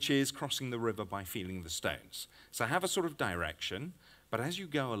 which is crossing the river by feeling the stones. So have a sort of direction, but as you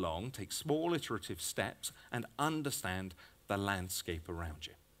go along, take small iterative steps and understand the landscape around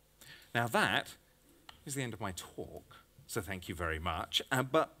you. Now, that is the end of my talk. So thank you very much.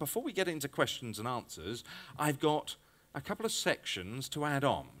 But before we get into questions and answers, I've got a couple of sections to add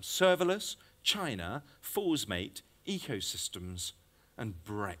on. Serverless, China, Fool's Mate, ecosystems, and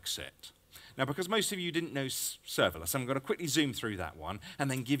Brexit. Now, because most of you didn't know serverless, I'm going to quickly zoom through that one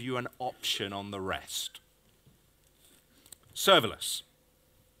and then give you an option on the rest. Serverless.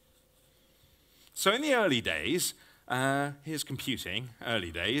 So in the early days, here's computing,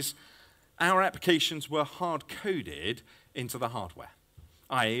 early days, our applications were hard-coded into the hardware.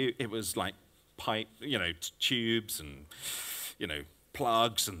 It was like pipe, tubes and,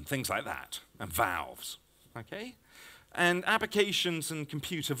 plugs and things like that, and valves, okay? And applications and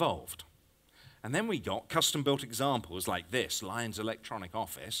compute evolved. And then we got custom-built examples like this, Lion's Electronic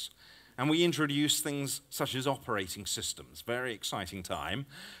Office, and we introduced things such as operating systems. Very exciting time.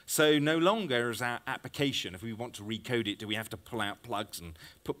 So no longer is our application, if we want to recode it, do we have to pull out plugs and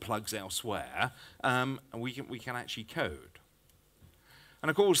put plugs elsewhere? And we can actually code. And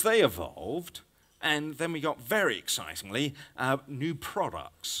of course, they evolved, and then we got, very excitingly, new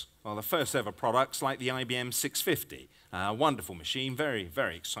products. Well, the first ever products like the IBM 650. Wonderful machine, very,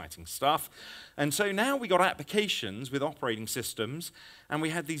 very exciting stuff. And so now we got applications with operating systems, and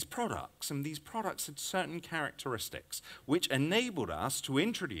we had these products, and these products had certain characteristics which enabled us to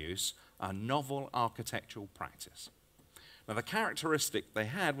introduce a novel architectural practice. Now, the characteristic they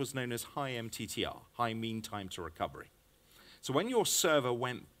had was known as high MTTR, high mean time to recovery. So when your server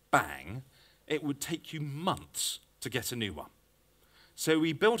went bang, it would take you months to get a new one. So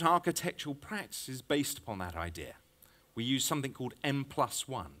we built architectural practices based upon that idea. We used something called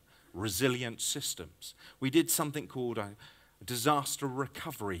M+1, resilient systems. We did something called a disaster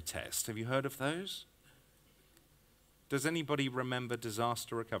recovery test. Have you heard of those? Does anybody remember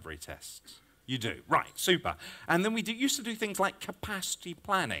disaster recovery tests? You do, right, super. And then we used to do things like capacity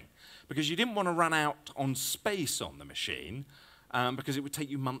planning, because you didn't want to run out on space on the machine, because it would take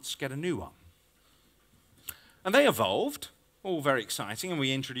you months to get a new one. And they evolved, all very exciting, and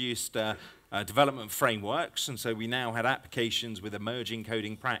we introduced development frameworks, and so we now had applications with emerging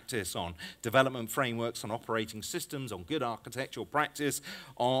coding practice on development frameworks, on operating systems, on good architectural practice,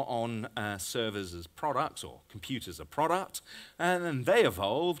 on servers as products or computers as a product, and then they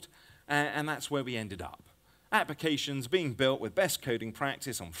evolved, and that's where we ended up. Applications being built with best coding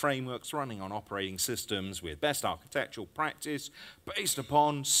practice on frameworks, running on operating systems with best architectural practice based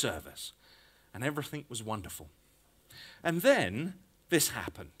upon servers. And everything was wonderful. And then this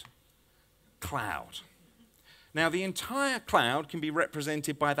happened. Cloud. Now, the entire cloud can be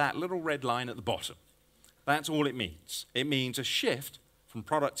represented by that little red line at the bottom. That's all it means. It means a shift from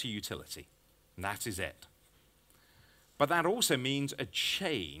product to utility. And that is it. But that also means a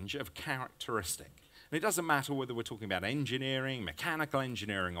change of characteristic. And it doesn't matter whether we're talking about engineering, mechanical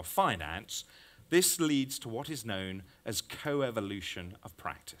engineering, or finance. This leads to what is known as co-evolution of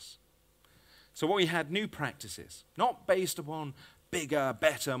practice. So what we had, new practices, not based upon bigger,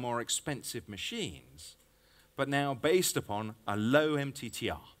 better, more expensive machines, but now based upon a low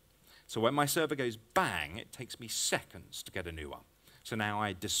MTTR. So when my server goes bang, it takes me seconds to get a new one. So now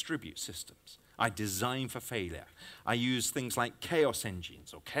I distribute systems. I design for failure. I use things like chaos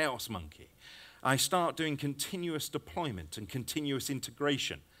engines or chaos monkey. I start doing continuous deployment and continuous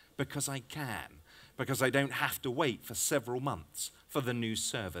integration because I can, because I don't have to wait for several months for the new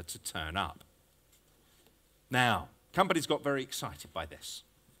server to turn up. Now, companies got very excited by this.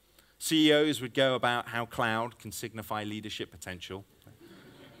 CEOs would go about how cloud can signify leadership potential.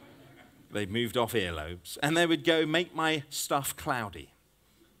 They'd moved off earlobes. And they would go, make my stuff cloudy.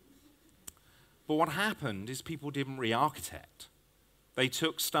 But what happened is people didn't re-architect. They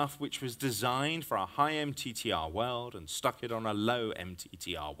took stuff which was designed for a high MTTR world and stuck it on a low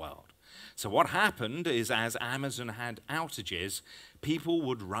MTTR world. So what happened is, as Amazon had outages, people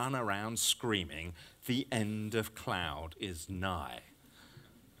would run around screaming, "The end of cloud is nigh."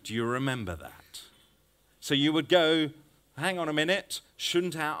 Do you remember that? So you would go, hang on a minute,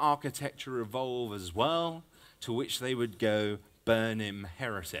 shouldn't our architecture evolve as well? To which they would go, burn him,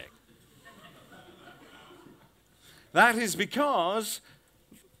 heretic. That is because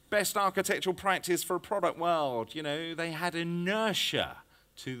best architectural practice for a product world, they had inertia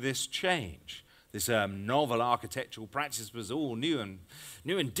to this change. This novel architectural practice was all new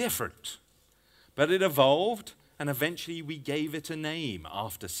and different. But it evolved, and eventually we gave it a name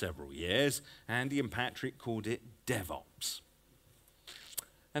after several years. Andy and Patrick called it DevOps.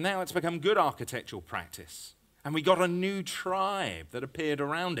 And now it's become good architectural practice. And we got a new tribe that appeared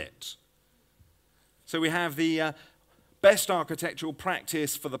around it. So we have the best architectural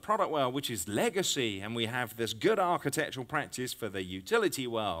practice for the product world, which is legacy, and we have this good architectural practice for the utility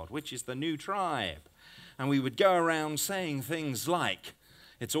world, which is the new tribe. And we would go around saying things like,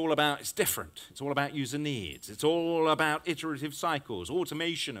 it's different, it's all about user needs, it's all about iterative cycles,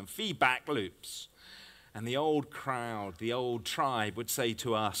 automation and feedback loops. And the old crowd, the old tribe would say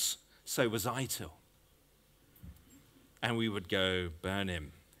to us, so was ITIL. And we would go, burn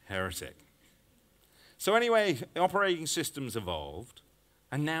him, heretic. So anyway, operating systems evolved,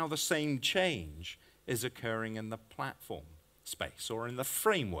 and now the same change is occurring in the platform space or in the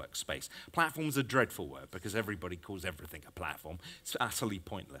framework space. Platform's a dreadful word because everybody calls everything a platform. It's utterly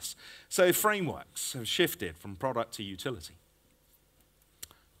pointless. So frameworks have shifted from product to utility.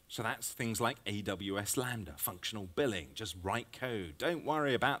 So that's things like AWS Lambda, functional billing, just write code. Don't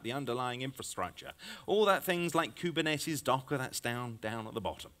worry about the underlying infrastructure. All that things like Kubernetes, Docker, that's down at the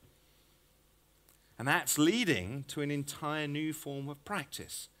bottom. And that's leading to an entire new form of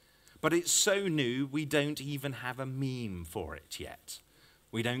practice. But it's so new, we don't even have a meme for it yet.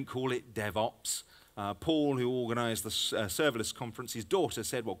 We don't call it DevOps. Paul, who organized the serverless conference, his daughter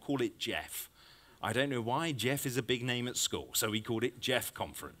said, well, call it Jeff. I don't know why. Jeff is a big name at school, so we called it Jeff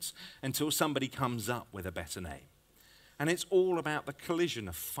Conference, until somebody comes up with a better name. And it's all about the collision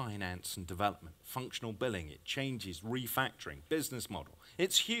of finance and development, functional billing. It changes, refactoring, business model.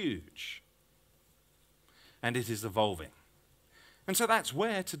 It's huge. And it is evolving. And so that's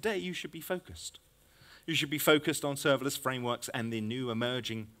where today you should be focused. You should be focused on serverless frameworks and the new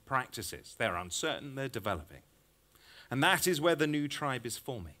emerging practices. They're uncertain, they're developing. And that is where the new tribe is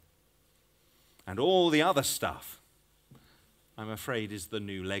forming. And all the other stuff, I'm afraid, is the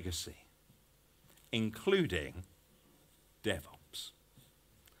new legacy, including DevOps.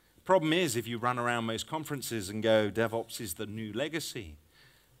 Problem is, if you run around most conferences and go, DevOps is the new legacy,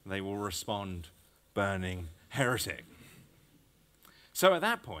 they will respond, burning heretic. So at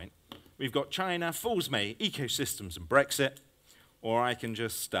that point, we've got China, Fool's May, ecosystems, and Brexit, or I can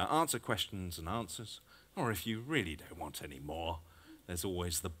just answer questions and answers, or if you really don't want any more, there's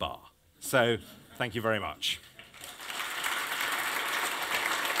always the bar. So thank you very much.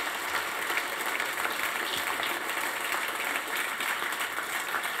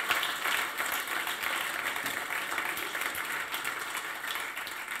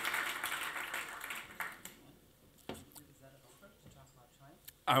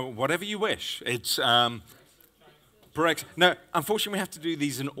 Whatever you wish. It's Brexit. No, unfortunately, we have to do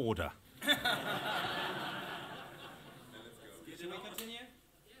these in order. Can we continue?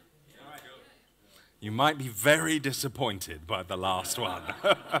 You might be very disappointed by the last one.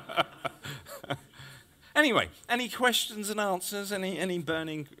 Anyway, any questions and answers? Any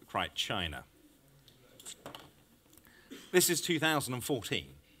burning? Right, China. This is 2014.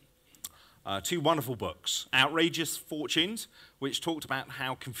 Two wonderful books, Outrageous Fortunes, which talked about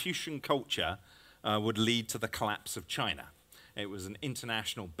how Confucian culture would lead to the collapse of China. It was an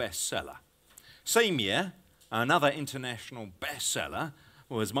international bestseller. Same year, another international bestseller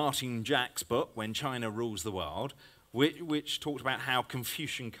was Martin Jack's book, When China Rules the World, which talked about how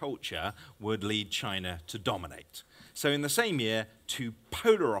Confucian culture would lead China to dominate. So in the same year, two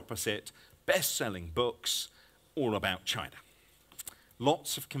polar opposite best-selling books all about China.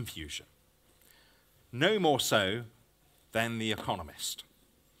 Lots of confusion. No more so than The Economist.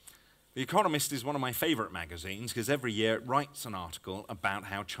 The Economist is one of my favorite magazines because every year it writes an article about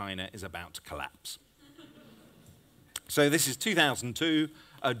how China is about to collapse. So this is 2002,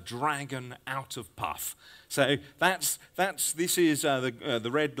 a dragon out of puff. So this is the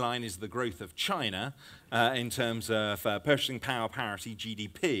red line is the growth of China in terms of purchasing power parity,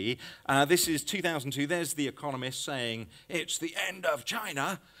 GDP. This is 2002. There's The Economist saying it's the end of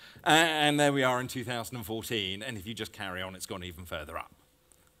China. And there we are in 2014, and if you just carry on, it's gone even further up.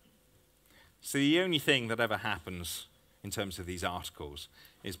 So the only thing that ever happens in terms of these articles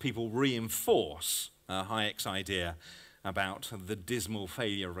is people reinforce Hayek's idea about the dismal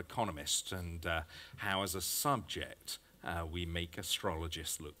failure of economists and how, as a subject, we make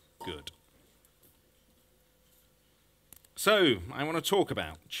astrologists look good. So I want to talk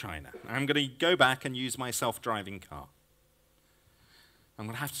about China. I'm going to go back and use my self-driving car. I'm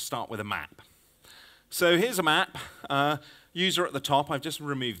going to have to start with a map. So here's a map. User at the top. I've just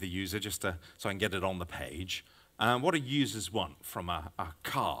removed the user just so I can get it on the page. What do users want from a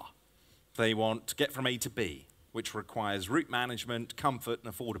car? They want to get from A to B, which requires route management, comfort,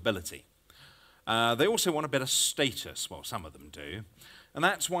 and affordability. They also want a bit of status. Well, some of them do. And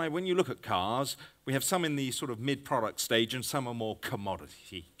that's why when you look at cars, we have some in the sort of mid-product stage and some are more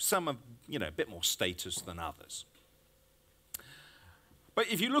commodity. Some are, a bit more status than others. But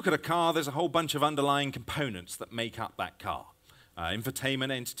if you look at a car, there's a whole bunch of underlying components that make up that car.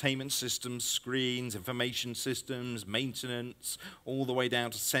 Infotainment, entertainment systems, screens, information systems, maintenance, all the way down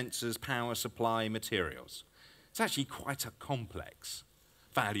to sensors, power supply, materials. It's actually quite a complex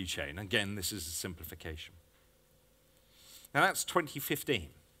value chain. Again, this is a simplification. Now that's 2015.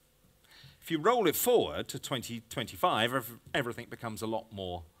 If you roll it forward to 2025, everything becomes a lot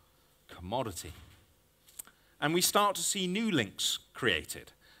more commodity. And we start to see new links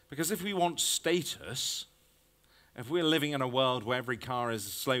created. Because if we want status, if we're living in a world where every car is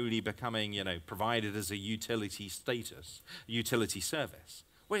slowly becoming, provided as a utility status, a utility service,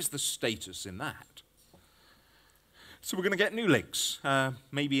 where's the status in that? So we're going to get new links,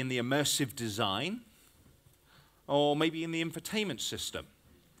 maybe in the immersive design, or maybe in the infotainment system.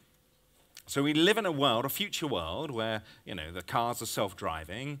 So we live in a world, a future world, where the cars are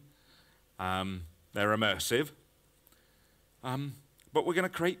self-driving, they're immersive, but we're going to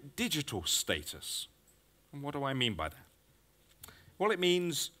create digital status. And what do I mean by that? Well, it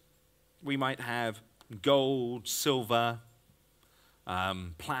means we might have gold, silver,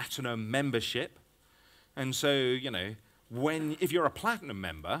 platinum membership. And so, if you're a platinum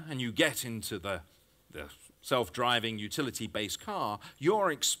member and you get into the self-driving utility-based car,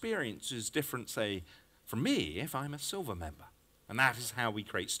 your experience is different, say, from me if I'm a silver member. And that is how we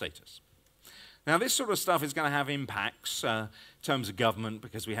create status. Now, this sort of stuff is going to have impacts in terms of government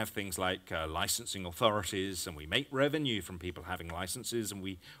because we have things like licensing authorities and we make revenue from people having licenses and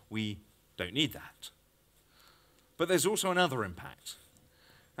we don't need that. But there's also another impact.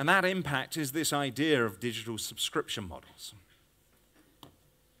 And that impact is this idea of digital subscription models.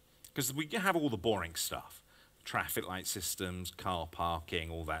 Because we have all the boring stuff. Traffic light systems, car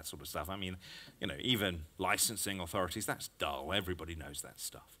parking, all that sort of stuff. I mean, even licensing authorities, that's dull. Everybody knows that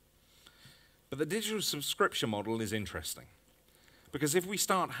stuff. But the digital subscription model is interesting. Because if we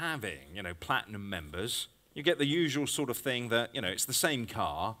start having, platinum members, you get the usual sort of thing that, it's the same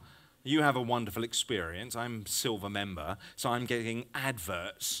car. You have a wonderful experience. I'm silver member, so I'm getting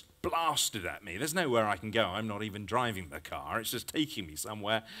adverts blasted at me. There's nowhere I can go. I'm not even driving the car. It's just taking me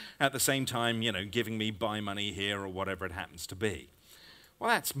somewhere. At the same time, giving me buy money here or whatever it happens to be. Well,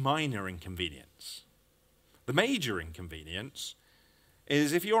 that's minor inconvenience. The major inconvenience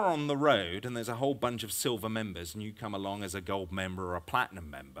is if you're on the road and there's a whole bunch of silver members and you come along as a gold member or a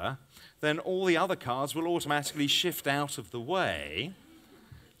platinum member, then all the other cars will automatically shift out of the way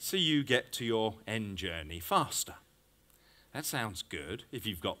so you get to your end journey faster. That sounds good if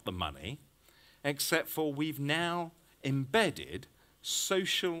you've got the money, except for we've now embedded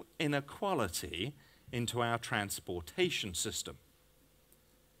social inequality into our transportation system.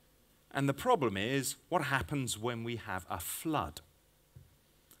 And the problem is, what happens when we have a flood?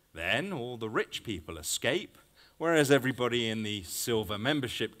 Then all the rich people escape, whereas everybody in the silver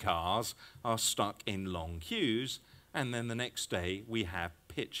membership cars are stuck in long queues, and then the next day we have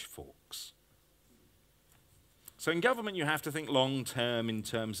pitchforks. So in government you have to think long term in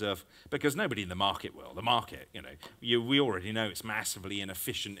terms of, because nobody in the market will. The market, we already know it's massively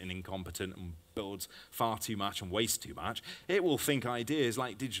inefficient and incompetent and builds far too much and wastes too much. It will think ideas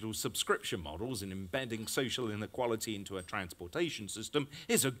like digital subscription models and embedding social inequality into a transportation system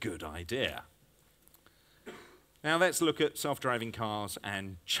is a good idea. Now let's look at self-driving cars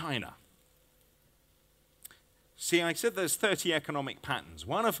and China. See, I said there's 30 economic patterns.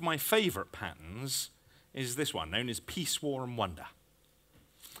 One of my favorite patterns is this one, known as peace, war, and wonder.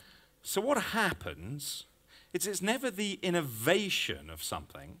 So what happens is it's never the innovation of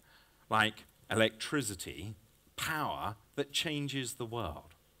something like electricity, power, that changes the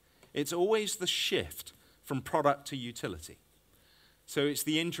world. It's always the shift from product to utility. So it's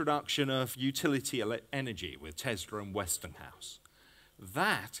the introduction of utility energy with Tesla and Westinghouse.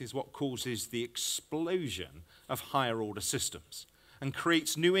 That is what causes the explosion of higher order systems and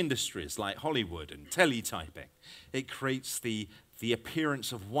creates new industries like Hollywood and teletyping. It creates the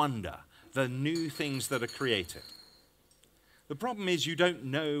appearance of wonder, the new things that are created. The problem is you don't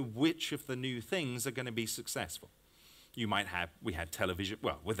know which of the new things are going to be successful. We had television,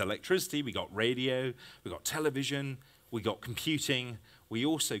 well, with electricity, we got radio, we got television, we got computing, we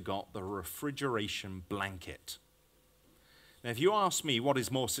also got the refrigeration blanket. Now, if you ask me what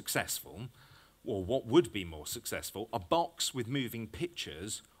is more successful, or what would be more successful, a box with moving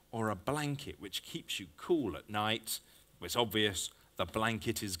pictures or a blanket which keeps you cool at night, well, it's obvious the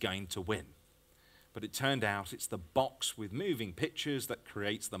blanket is going to win. But it turned out it's the box with moving pictures that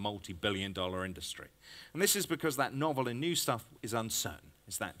creates the multi-billion-dollar industry. And this is because that novel and new stuff is uncertain.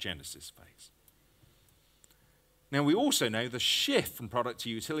 It's that Genesis phase. Now, we also know the shift from product to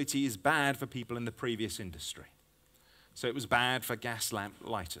utility is bad for people in the previous industry. So it was bad for gas lamp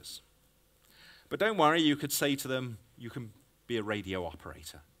lighters. But don't worry, you could say to them, you can be a radio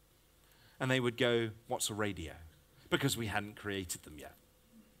operator. And they would go, what's a radio? Because we hadn't created them yet.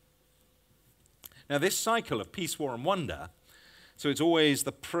 Now, this cycle of peace, war, and wonder, so it's always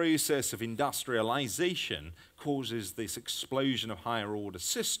the process of industrialization causes this explosion of higher order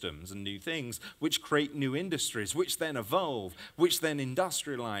systems and new things, which create new industries, which then evolve, which then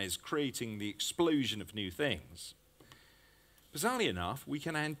industrialize, creating the explosion of new things. Bizarrely enough, we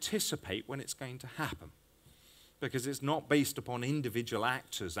can anticipate when it's going to happen, because it's not based upon individual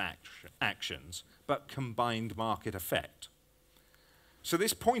actors' actions, but combined market effect. So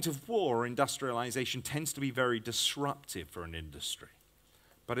this point of war or industrialization tends to be very disruptive for an industry,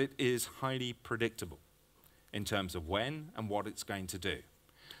 but it is highly predictable in terms of when and what it's going to do.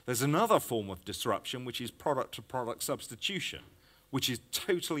 There's another form of disruption, which is product-to-product substitution, which is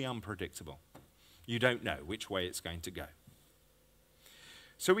totally unpredictable. You don't know which way it's going to go.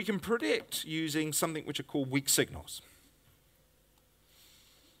 So we can predict using something which are called weak signals.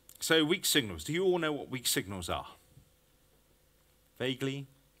 So weak signals, do you all know what weak signals are? Vaguely?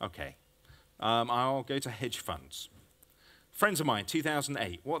 Okay. I'll go to hedge funds. Friends of mine,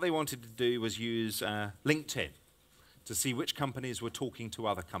 2008, what they wanted to do was use LinkedIn to see which companies were talking to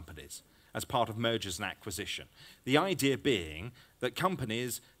other companies as part of mergers and acquisition. The idea being that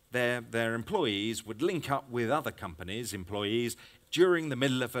companies, their employees would link up with other companies' employees during the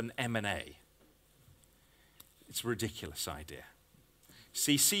middle of an M&A. It's a ridiculous idea.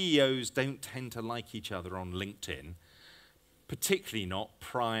 See, CEOs don't tend to like each other on LinkedIn, particularly not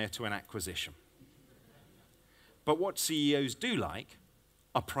prior to an acquisition. But what CEOs do like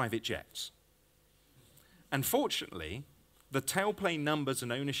are private jets. Unfortunately, the tailplane numbers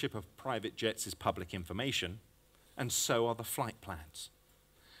and ownership of private jets is public information, and so are the flight plans.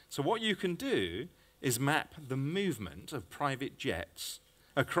 So what you can do is map the movement of private jets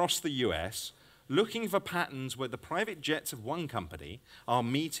across the US, looking for patterns where the private jets of one company are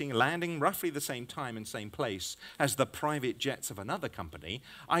landing roughly the same time and same place as the private jets of another company,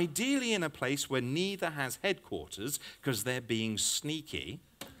 ideally in a place where neither has headquarters because they're being sneaky,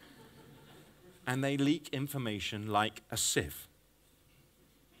 and they leak information like a sieve.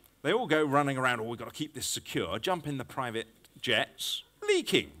 They all go running around, oh, we've got to keep this secure, jump in the private jets,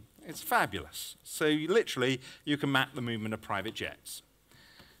 leaking. It's fabulous. So literally, you can map the movement of private jets.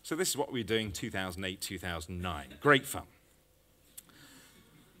 So this is what we were doing 2008, 2009. Great fun.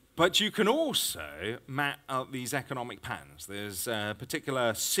 But you can also map out these economic patterns. There's a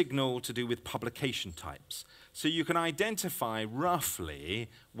particular signal to do with publication types. So you can identify roughly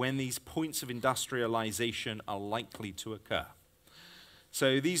when these points of industrialization are likely to occur.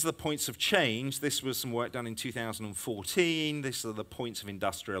 So these are the points of change. This was some work done in 2014. These are the points of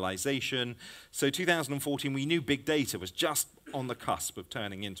industrialization. So 2014, we knew big data was just on the cusp of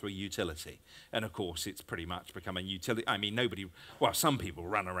turning into a utility. And of course, it's pretty much become a utility. I mean, some people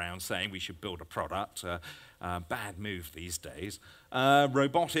run around saying we should build a product. Bad move these days.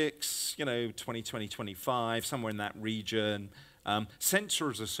 Robotics, 2020, 25, somewhere in that region. Sensor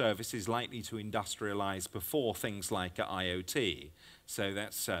as a service is likely to industrialize before things like IoT. So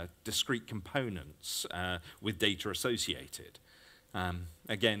that's discrete components with data associated.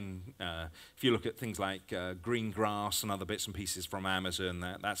 Again, if you look at things like green grass and other bits and pieces from Amazon,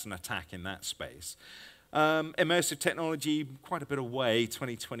 that's an attack in that space. Immersive technology, quite a bit away,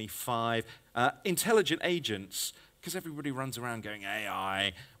 2025. Intelligent agents, because everybody runs around going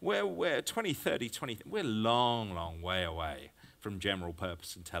AI. We're 2030, we're long, long way away from general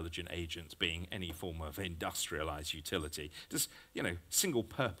purpose intelligent agents being any form of industrialized utility. Just, single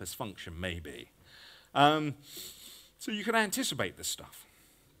purpose function maybe. So you can anticipate this stuff,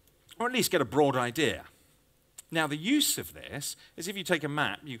 or at least get a broad idea. Now the use of this is if you take a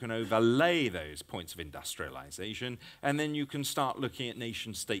map, you can overlay those points of industrialization, and then you can start looking at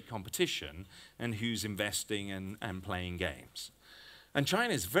nation-state competition and who's investing and playing games. And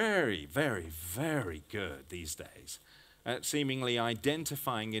China is very, very, very good these days at seemingly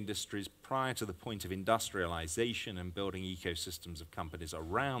identifying industries prior to the point of industrialization and building ecosystems of companies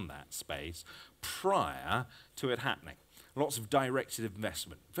around that space prior to it happening. Lots of directed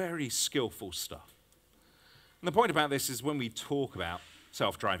investment, very skillful stuff. And the point about this is when we talk about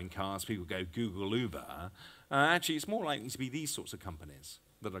self-driving cars, people go Google, Uber. Actually, it's more likely to be these sorts of companies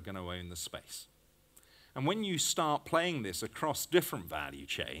that are going to own the space. And when you start playing this across different value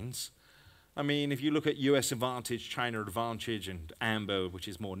chains, I mean, if you look at US advantage, China advantage, and amber, which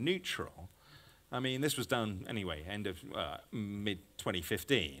is more neutral, I mean, this was done anyway, end of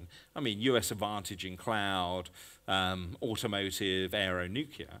mid-2015. I mean, US advantage in cloud, automotive, aero,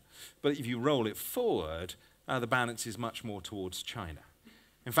 nuclear. But if you roll it forward, the balance is much more towards China.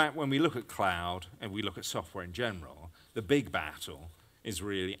 In fact, when we look at cloud and we look at software in general, the big battle is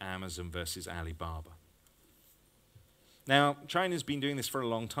really Amazon versus Alibaba. Now, China's been doing this for a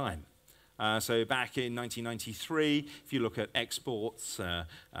long time. So back in 1993, if you look at exports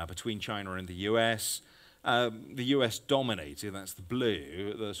between China and the US dominated, that's the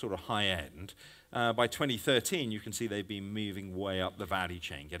blue, the sort of high end. By 2013, you can see they've been moving way up the value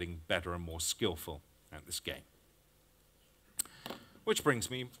chain, getting better and more skillful at this game. Which brings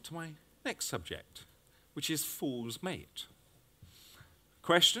me to my next subject, which is fool's mate.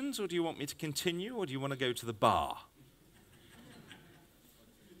 Questions, or do you want me to continue, or do you want to go to the bar?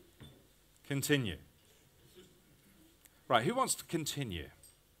 Continue. Right, who wants to continue?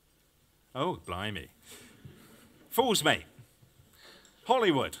 Oh, blimey. Fool's mate.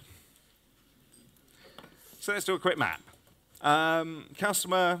 Hollywood. So let's do a quick map.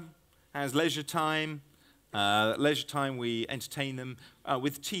 Customer has leisure time. Leisure time, we entertain them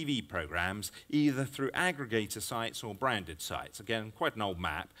with TV programs, either through aggregator sites or branded sites. Again, quite an old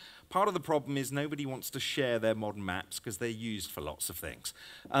map. Part of the problem is nobody wants to share their modern maps because they're used for lots of things.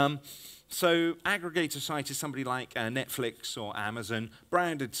 So aggregator site is somebody like Netflix or Amazon.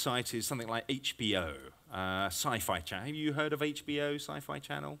 Branded site is something like HBO, Sci-Fi Channel. Have you heard of HBO, Sci-Fi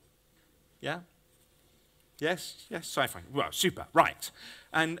Channel? Yeah? Yes? Yes, Sci-Fi. Well, super, right.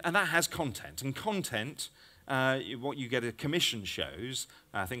 And that has content. And content, what you get are commission shows,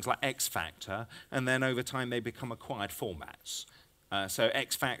 things like X Factor, and then over time they become acquired formats. So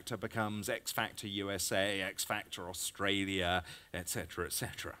X Factor becomes X Factor USA, X Factor Australia, etc.,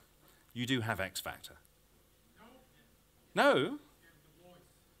 etc. You do have X Factor? No?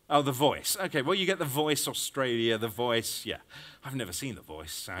 Oh, The Voice. Okay, well, you get The Voice Australia, The Voice, yeah. I've never seen The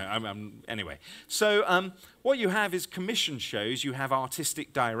Voice. Anyway, so what you have is commission shows. You have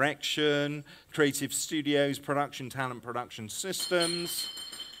artistic direction, creative studios, production talent, production systems.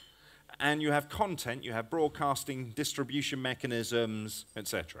 And you have content, you have broadcasting, distribution mechanisms,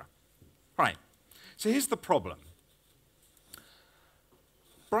 etc. Right, so here's the problem.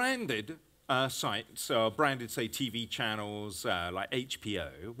 Branded sites, branded, say, TV channels like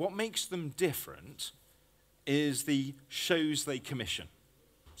HBO, what makes them different is the shows they commission.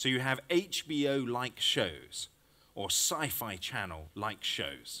 So you have HBO-like shows or Sci-Fi Channel-like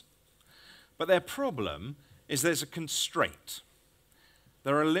shows. But their problem is there's a constraint.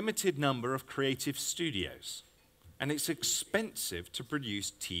 There are a limited number of creative studios, and it's expensive to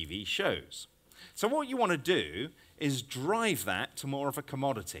produce TV shows. So what you want to do is drive that to more of a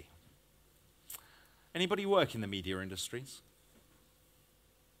commodity. Anybody work in the media industries?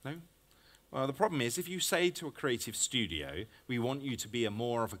 No? Well, the problem is if you say to a creative studio, we want you to be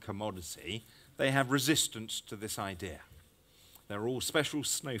more of a commodity, they have resistance to this idea. They're all special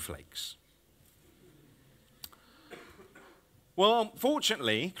snowflakes. Well,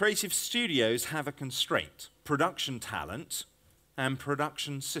 fortunately, creative studios have a constraint: production talent and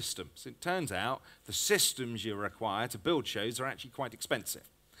production systems. It turns out the systems you require to build shows are actually quite expensive.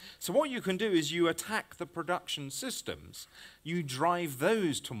 So what you can do is you attack the production systems, you drive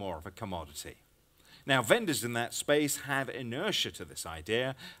those to more of a commodity. Now, vendors in that space have inertia to this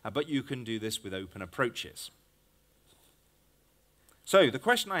idea, but you can do this with open approaches. So the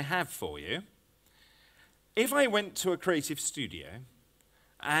question I have for you, if I went to a creative studio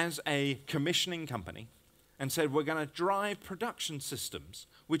as a commissioning company and said, we're going to drive production systems,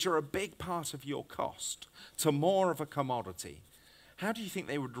 which are a big part of your cost, to more of a commodity, how do you think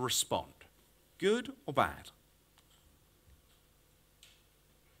they would respond? Good or bad?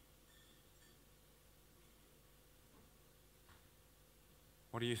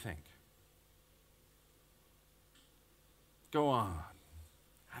 What do you think? Go on.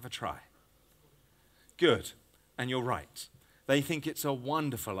 Have a try. Good. And you're right. They think it's a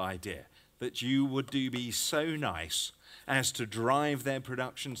wonderful idea that you would be so nice as to drive their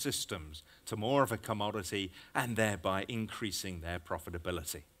production systems to more of a commodity and thereby increasing their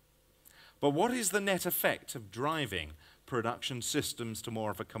profitability. But what is the net effect of driving production systems to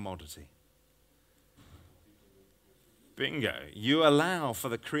more of a commodity? Bingo. You allow for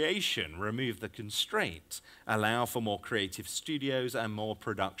the creation, remove the constraint, allow for more creative studios and more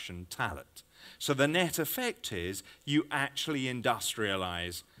production talent. So the net effect is you actually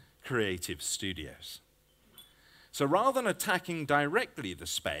industrialize creative studios. So rather than attacking directly the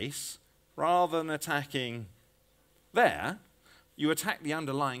space, Rather than attacking there, you attack the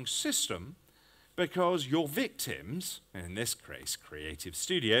underlying system because your victims, in this case creative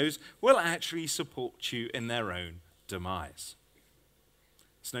studios, will actually support you in their own demise.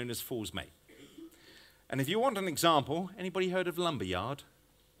 It's known as Fool's Mate. And if you want an example, anybody heard of Lumberyard?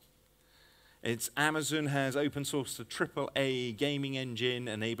 It's Amazon has open sourced a AAA gaming engine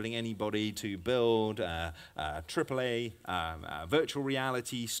enabling anybody to build AAA virtual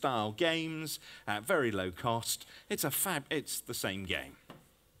reality style games at very low cost. It's the same game.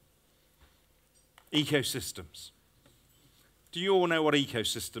 Ecosystems. Do you all know what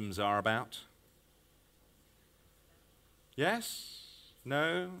ecosystems are about? Yes?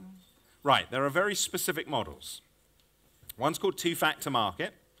 No? Right, there are very specific models. One's called two-factor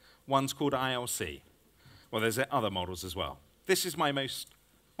market. One's called ILC. Well, there's other models as well. This is my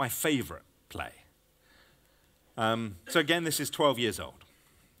favorite play. So again, this is 12 years old.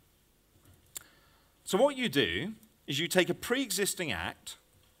 So what you do is you take a pre-existing act,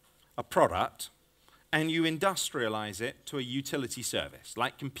 a product, and you industrialize it to a utility service.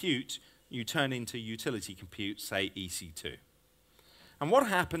 Like compute, you turn into utility compute, say EC2. And what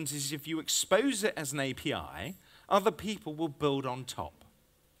happens is if you expose it as an API, other people will build on top.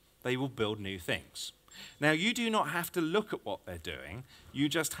 They will build new things. Now, you do not have to look at what they're doing. You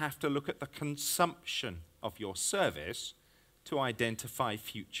just have to look at the consumption of your service to identify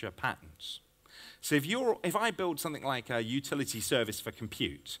future patterns. So if I build something like a utility service for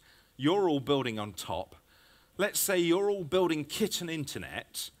compute, you're all building on top. Let's say you're all building kit and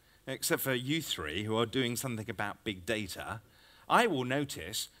internet, except for you three who are doing something about big data. I will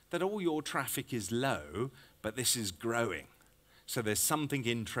notice that all your traffic is low, but this is growing. So there's something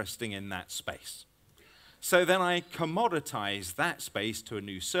interesting in that space. So then I commoditize that space to a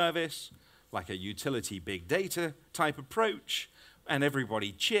new service, like a utility big data type approach, and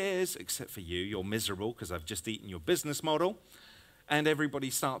everybody cheers, except for you. You're miserable because I've just eaten your business model, and everybody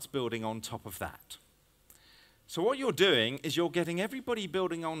starts building on top of that. So what you're doing is you're getting everybody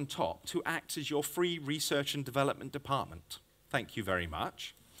building on top to act as your free research and development department. Thank you very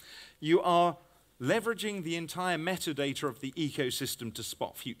much. You are leveraging the entire metadata of the ecosystem to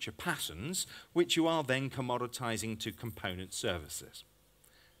spot future patterns, which you are then commoditizing to component services.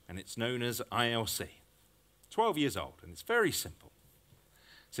 And it's known as ILC. 12 years old, and it's very simple.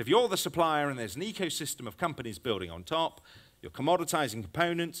 So if you're the supplier and there's an ecosystem of companies building on top, you're commoditizing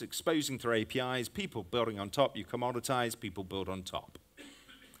components, exposing through APIs, people building on top, you commoditize, people build on top.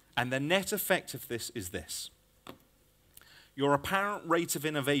 And the net effect of this is this. Your apparent rate of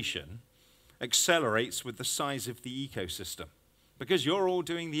innovation accelerates with the size of the ecosystem because you're all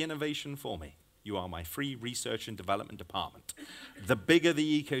doing the innovation for me. You are my free research and development department. The bigger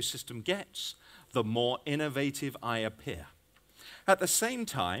the ecosystem gets, the more innovative I appear. At the same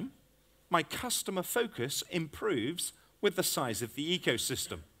time, my customer focus improves with the size of the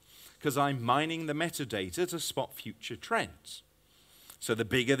ecosystem because I'm mining the metadata to spot future trends. So the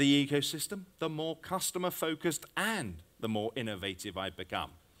bigger the ecosystem, the more customer focused and the more innovative I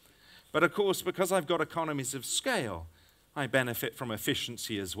become. But of course, because I've got economies of scale, I benefit from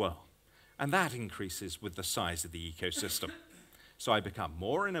efficiency as well. And that increases with the size of the ecosystem. So I become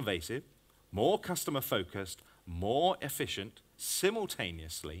more innovative, more customer focused, more efficient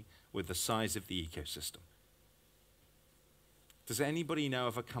simultaneously with the size of the ecosystem. Does anybody know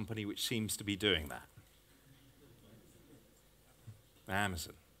of a company which seems to be doing that?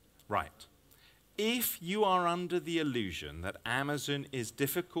 Amazon. Right. If you are under the illusion that Amazon is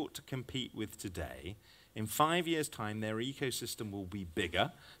difficult to compete with today, in 5 years' time, their ecosystem will be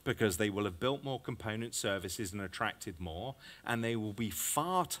bigger because they will have built more component services and attracted more, and they will be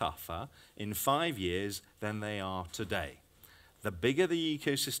far tougher in 5 years than they are today. The bigger the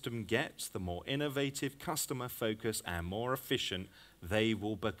ecosystem gets, the more innovative, customer-focused, and more efficient they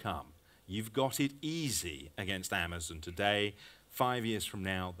will become. You've got it easy against Amazon today. 5 years from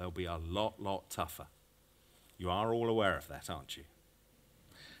now, they'll be a lot tougher. You are all aware of that, aren't you?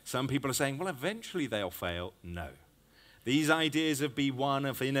 Some people are saying, well, eventually they'll fail. No. These ideas of B1,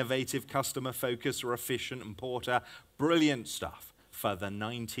 of innovative customer focus or efficient and porter, brilliant stuff for the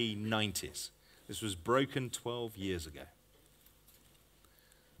 1990s. This was broken 12 years ago.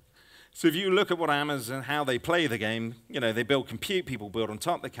 So if you look at what Amazon, how they play the game, they build compute, people build on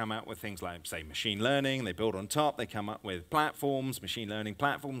top, they come out with things like, say, machine learning, they build on top, they come up with platforms, machine learning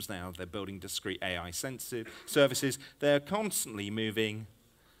platforms, now they're building discrete AI-sensitive services. They're constantly moving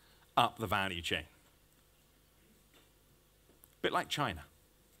up the value chain. A bit like China.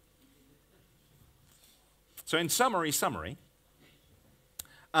 So in summary,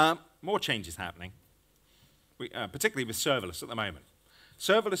 more changes happening, particularly with serverless at the moment.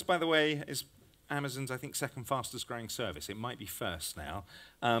 Serverless, by the way, is Amazon's, I think, second fastest growing service. It might be first now.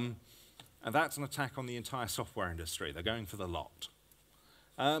 And that's an attack on the entire software industry. They're going for the lot.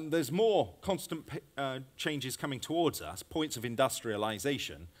 There's more constant changes coming towards us, points of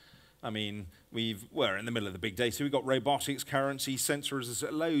industrialization. I mean, we're in the middle of the big data. We've got robotics, currency, sensors, there's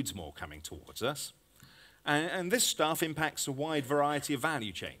loads more coming towards us. And this stuff impacts a wide variety of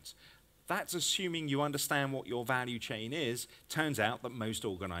value chains. That's assuming you understand what your value chain is. Turns out that most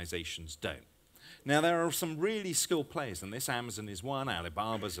organizations don't. Now, there are some really skilled players in this. Amazon is one,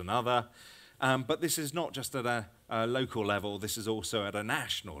 Alibaba's another. But this is not just at a local level. This is also at a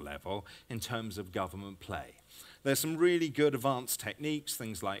national level in terms of government play. There's some really good advanced techniques,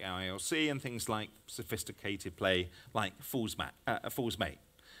 things like ILC and things like sophisticated play like Fool's Mate.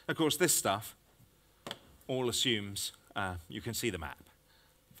 Of course, this stuff all assumes you can see the map.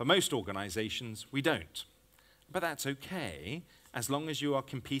 For most organizations, we don't. But that's okay, as long as you are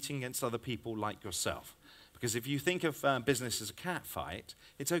competing against other people like yourself. Because if you think of business as a cat fight,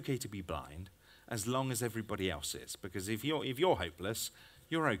 it's okay to be blind, as long as everybody else is. Because if you're hopeless,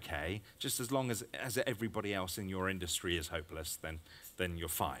 you're okay. Just as long as everybody else in your industry is hopeless, then you're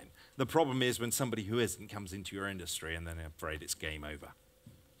fine. The problem is when somebody who isn't comes into your industry, and then I'm afraid it's game over.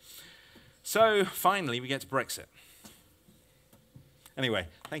 So finally, we get to Brexit. Anyway,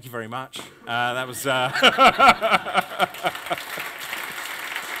 thank you very much. That was... So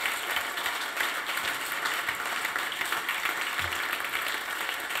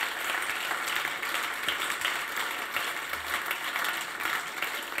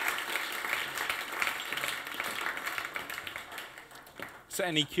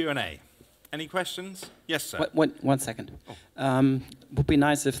any Q&A? Any questions? Yes, sir. One second. Oh. Would be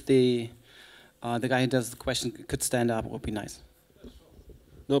nice if the guy who does the question could stand up. Would be nice.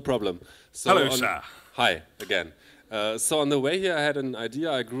 No problem. So hello, sir. Hi, again. So on the way here, I had an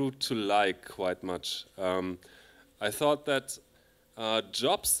idea I grew to like quite much. I thought that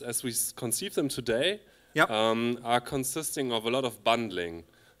jobs, as we conceive them today, yep. Are consisting of a lot of bundling.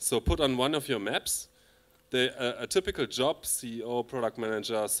 So put on one of your maps, a typical job, CEO, product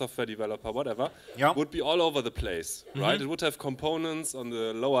manager, software developer, whatever, yep. would be all over the place, right? It would have components on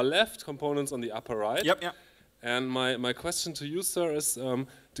the lower left, components on the upper right. Yep, yep. And my question to you, sir, is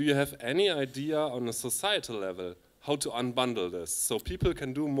do you have any idea on a societal level how to unbundle this so people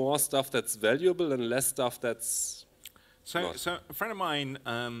can do more stuff that's valuable and less stuff that's not? So a friend of mine,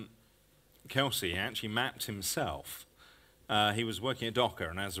 Kelsey, actually mapped himself. He was working at Docker,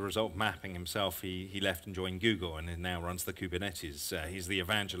 and as a result of mapping himself, he left and joined Google, and now runs the Kubernetes. He's the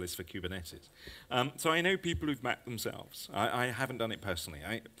evangelist for Kubernetes. So I know people who've mapped themselves. I haven't done it personally.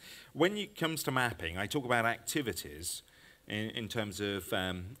 When it comes to mapping, I talk about activities in terms of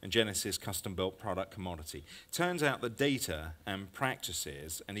Genesis, custom-built product commodity. Turns out that data and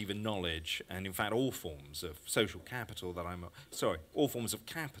practices and even knowledge, and in fact all forms of social capital that all forms of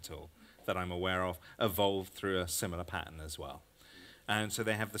capital that I'm aware of, evolved through a similar pattern as well. And so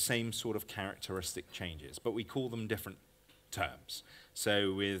they have the same sort of characteristic changes, but we call them different terms.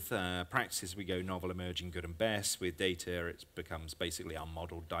 So with practices, we go novel, emerging, good, and best. With data, it becomes basically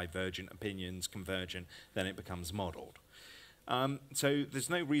unmodeled, divergent opinions, convergent, then it becomes modeled. So there's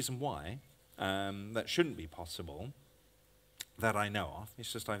no reason why that shouldn't be possible that I know of.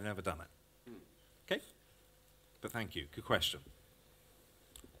 It's just I've never done it. Okay? But thank you. Good question.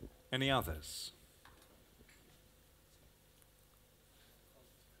 Any others?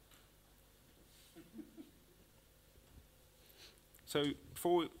 So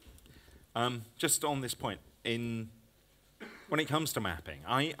just on this point, when it comes to mapping,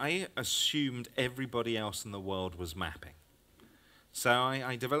 I assumed everybody else in the world was mapping. So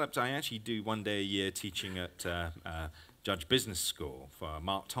I actually do one day a year teaching at Judge Business School for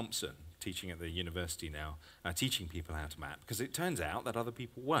Mark Thompson, teaching at the university now, teaching people how to map, because it turns out that other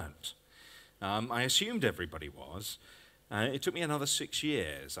people weren't. I assumed everybody was. It took me another 6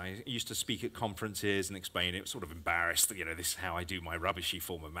 years. I used to speak at conferences and explain it, sort of embarrassed that, this is how I do my rubbishy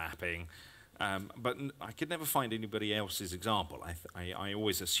form of mapping. But I could never find anybody else's example. I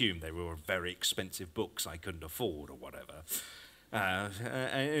always assumed they were very expensive books I couldn't afford or whatever.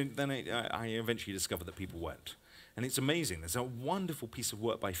 And then I eventually discovered that people weren't. And it's amazing. There's a wonderful piece of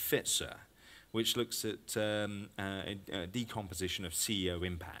work by Fitzer, which looks at decomposition of CEO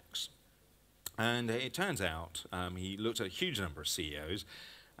impacts. And it turns out, he looked at a huge number of CEOs,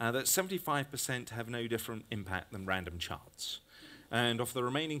 that 75% have no different impact than random charts. And of the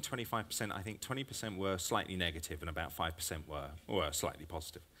remaining 25%, I think 20% were slightly negative and about 5% were slightly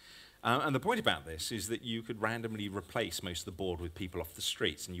positive. And the point about this is that you could randomly replace most of the board with people off the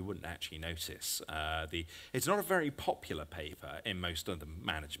streets, and you wouldn't actually notice. It's not a very popular paper in most of the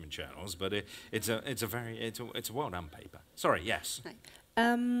management journals, but it's a well-done paper. Sorry, yes.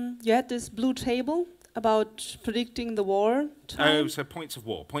 You had this blue table about predicting the war time. Oh, so points of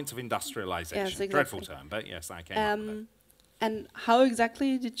war, points of industrialization. Yes, exactly. Dreadful term, but yes, I came up with it. And how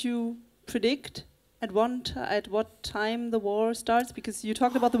exactly did you predict at what time the war starts? Because you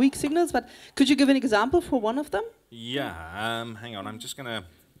talked about the weak signals, but could you give an example for one of them? Yeah, hang on, I'm just going to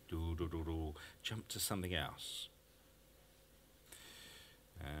jump to something else.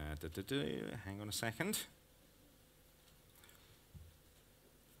 Hang on a second.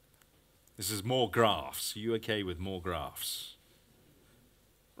 This is more graphs. Are you okay with more graphs?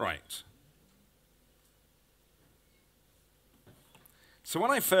 Right. So when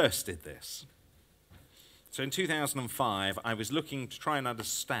I first did this, so in 2005, I was looking to try and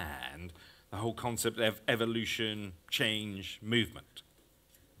understand the whole concept of evolution, change, movement.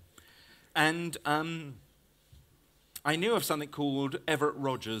 And I knew of something called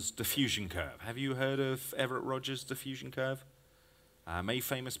Everett-Rogers diffusion curve. Have you heard of Everett-Rogers diffusion curve? Made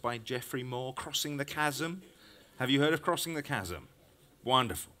famous by Geoffrey Moore, Crossing the Chasm. Have you heard of Crossing the Chasm?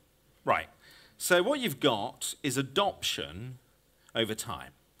 Wonderful. Right. So what you've got is adoption over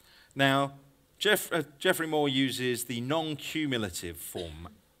time. Now, Geoffrey Moore uses the non-cumulative form,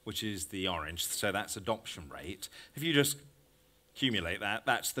 which is the orange, so that's adoption rate. If you just accumulate that,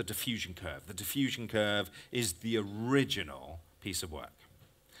 that's the diffusion curve. The diffusion curve is the original piece of work.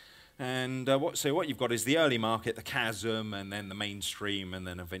 And so what you've got is the early market, the chasm, and then the mainstream, and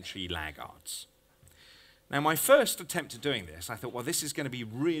then eventually laggards. Now, my first attempt at doing this, I thought, well, this is going to be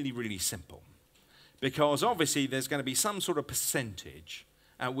really, really simple, because obviously there's going to be some sort of percentage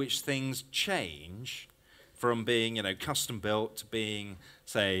at which things change from being, custom built to being,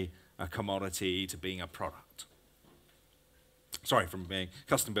 say, a commodity to being a product. Sorry, from being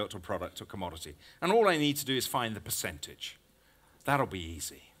custom built to a product to a commodity. And all I need to do is find the percentage. That'll be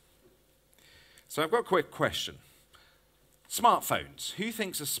easy. So I've got a quick question. Smartphones. Who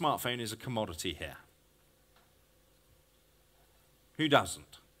thinks a smartphone is a commodity here? Who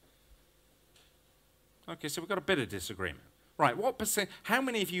doesn't? Okay, so we've got a bit of disagreement. Right, what percent? How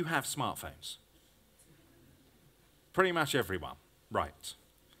many of you have smartphones? Pretty much everyone. Right.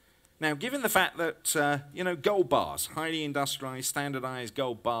 Now, given the fact that, gold bars, highly industrialized, standardized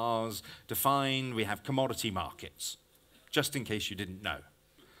gold bars, defined, we have commodity markets, just in case you didn't know.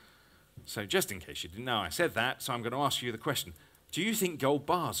 So just in case you didn't know I said that, so I'm going to ask you the question. Do you think gold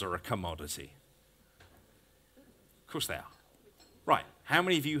bars are a commodity? Of course they are. Right. How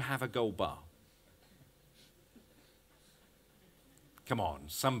many of you have a gold bar? Come on,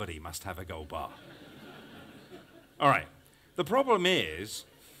 somebody must have a gold bar. All right. The problem is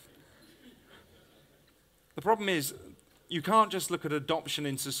you can't just look at adoption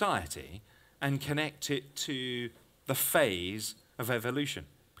in society and connect it to the phase of evolution,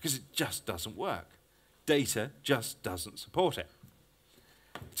 because it just doesn't work. Data just doesn't support it.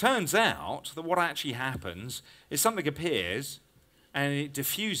 Turns out that what actually happens is something appears and it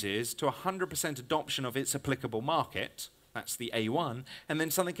diffuses to 100% adoption of its applicable market. That's the A1, and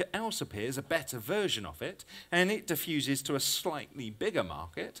then something else appears, a better version of it, and it diffuses to a slightly bigger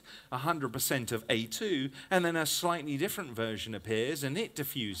market, 100% of A2, and then a slightly different version appears, and it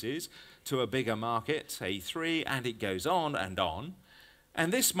diffuses to a bigger market, A3, and it goes on and on.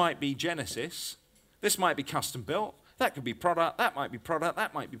 And this might be Genesis, this might be custom built, that could be product, that might be product,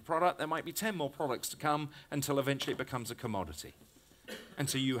 that might be product, there might be 10 more products to come until eventually it becomes a commodity. And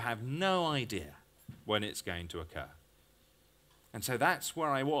so you have no idea when it's going to occur. And so that's where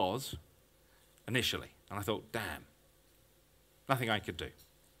I was initially. And I thought, damn, nothing I could do.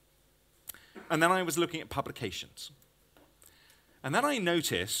 And then I was looking at publications. And then I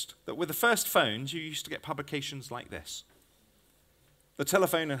noticed that with the first phones, you used to get publications like this. The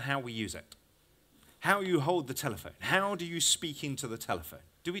telephone and how we use it. How you hold the telephone. How do you speak into the telephone?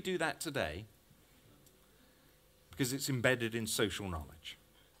 Do we do that today? Because it's embedded in social knowledge.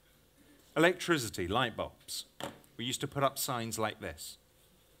 Electricity, light bulbs. We used to put up signs like this.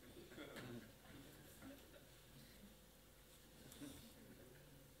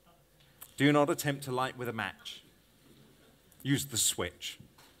 Do not attempt to light with a match. Use the switch.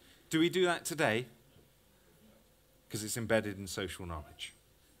 Do we do that today? Because it's embedded in social knowledge.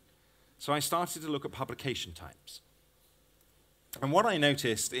 So I started to look at publication types. And what I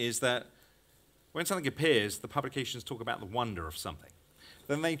noticed is that when something appears, the publications talk about the wonder of something.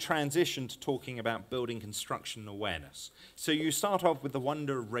 Then they transition to talking about building construction awareness. So you start off with the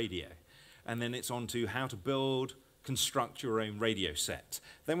wonder of radio, and then it's on to how to build construct your own radio set.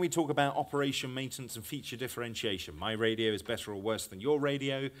 Then we talk about operation, maintenance, and feature differentiation. My radio is better or worse than your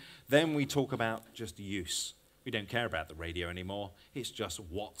radio. Then we talk about just use. We don't care about the radio anymore. It's just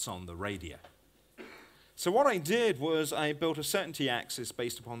what's on the radio. So what I did was I built a certainty axis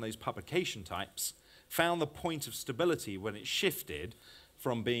based upon those publication types, found the point of stability when it shifted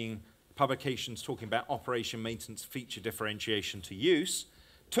from being publications talking about operation, maintenance, feature differentiation to use,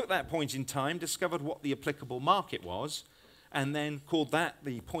 took that point in time, discovered what the applicable market was, and then called that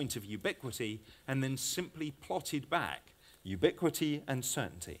the point of ubiquity, and then simply plotted back ubiquity and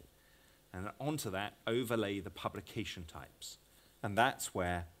certainty. And onto that, overlay the publication types. And that's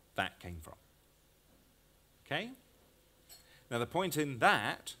where that came from. Okay? Now the point in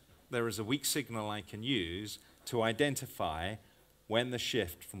that, there is a weak signal I can use to identify when the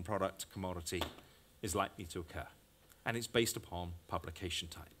shift from product to commodity is likely to occur. And it's based upon publication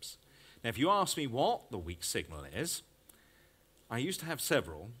types. Now if you ask me what the weak signal is, I used to have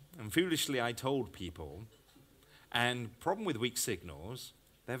several, and foolishly I told people, and problem with weak signals,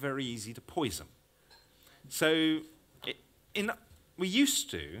 they're very easy to poison. So we used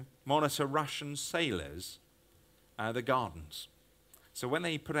to monitor Russian sailors, the gardens. So when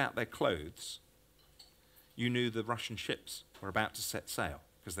they put out their clothes, you knew the Russian ships were about to set sail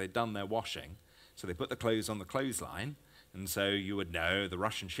because they'd done their washing. So they put the clothes on the clothesline, and so you would know the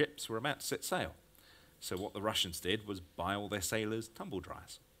Russian ships were about to set sail. So what the Russians did was buy all their sailors tumble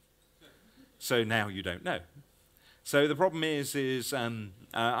dryers. So now you don't know. So the problem is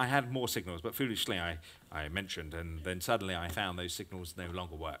I had more signals, but foolishly I mentioned, and then suddenly I found those signals no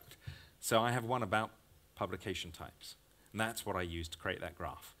longer worked. So I have one about publication types, and that's what I used to create that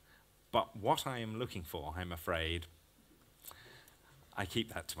graph. But what I am looking for, I'm afraid, I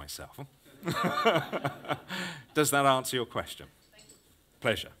keep that to myself. Does that answer your question?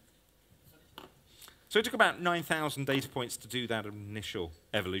 Pleasure. So it took about 9,000 data points to do that initial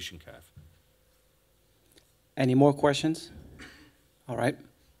evolution curve. Any more questions? All right.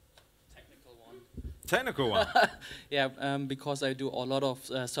 Technical one. Yeah, because I do a lot of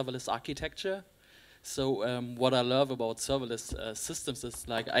serverless architecture. So what I love about serverless systems is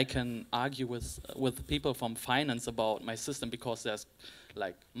like I can argue with people from finance about my system because there's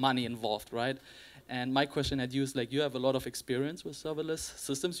like money involved, right? And my question at you is like you have a lot of experience with serverless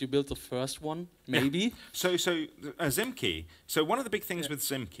systems. You built the first one, maybe. Yeah. So Zimkey. So one of the big things with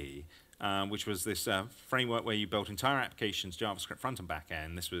Zimkey, which was this framework where you built entire applications, JavaScript front and back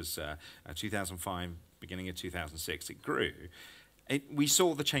end. This was 2005, beginning of 2006. It grew. We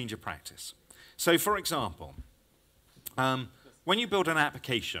saw the change of practice. So for example, when you build an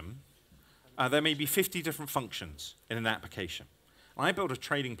application, there may be 50 different functions in an application. I built a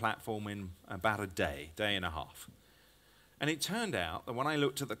trading platform in about a day and a half. And it turned out that when I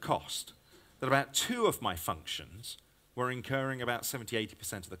looked at the cost, that about 2 of my functions were incurring about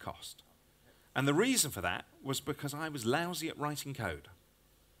 70–80% of the cost. And the reason for that was because I was lousy at writing code.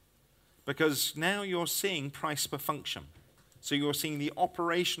 Because now you're seeing price per function. So you're seeing the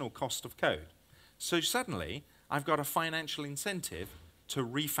operational cost of code. So suddenly, I've got a financial incentive to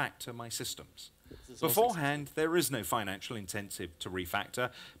refactor my systems. Beforehand, there is no financial incentive to refactor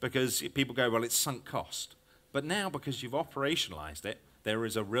because people go, well, it's sunk cost. But now, because you've operationalized it, there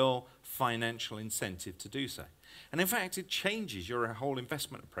is a real financial incentive to do so. And in fact, it changes your whole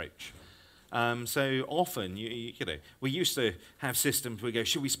investment approach. So often, you know, we used to have systems where we go,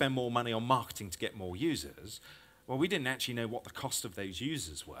 should we spend more money on marketing to get more users? Well, we didn't actually know what the cost of those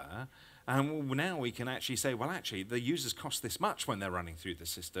users were. And now we can actually say, well, actually, the users cost this much when they're running through the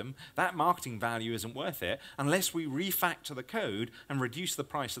system. That marketing value isn't worth it unless we refactor the code and reduce the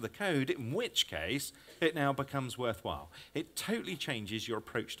price of the code, in which case it now becomes worthwhile. It totally changes your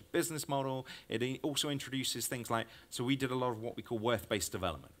approach to business model. It also introduces things like, so we did a lot of what we call worth-based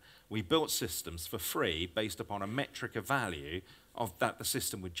development. We built systems for free based upon a metric of value that the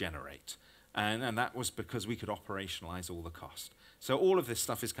system would generate. And that was because we could operationalize all the cost. So all of this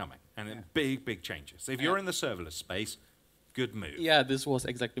stuff is coming, and big changes. So if you're in the serverless space, good move. Yeah, this was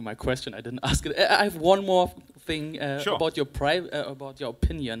exactly my question. I didn't ask it. I have one more thing Sure. about your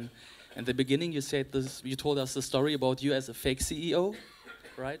opinion. In the beginning, you said this. You told us the story about you as a fake CEO,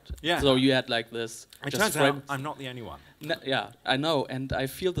 right? Yeah. So you had like this. It turns out I'm not the only one. Yeah, I know, and I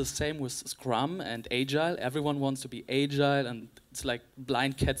feel the same with Scrum and Agile. Everyone wants to be Agile, and it's like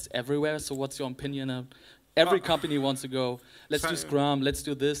blind cats everywhere. So what's your opinion? Every company wants to go, let's do Scrum, let's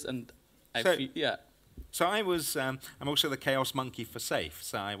do this, and I feel, yeah. So I'm also the chaos monkey for SAFe.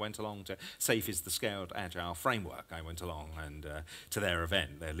 So I went along to, SAFe is the Scaled Agile Framework. I went along and to their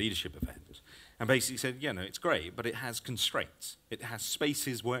event, their leadership event, and basically said, you know, it's great, but it has constraints. It has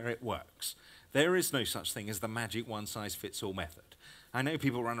spaces where it works. There is no such thing as the magic one-size-fits-all method. I know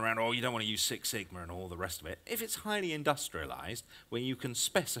people run around, oh, you don't want to use Six Sigma and all the rest of it. If it's highly industrialized, where you can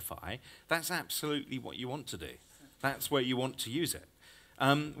specify, that's absolutely what you want to do. That's where you want to use it.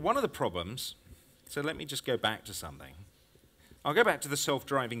 One of the problems, so let me just go back to something. I'll go back to the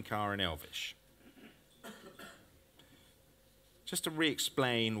self-driving car in Elvish. Just to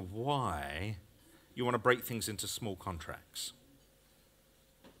re-explain why you want to break things into small contracts.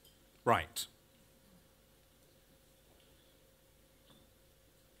 Right.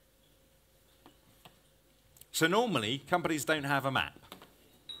 So normally, companies don't have a map.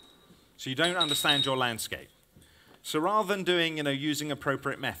 So you don't understand your landscape. So rather than doing, using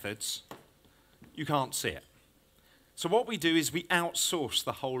appropriate methods, you can't see it. So what we do is we outsource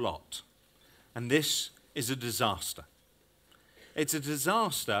the whole lot. And this is a disaster. It's a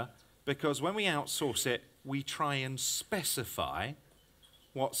disaster because when we outsource it, we try and specify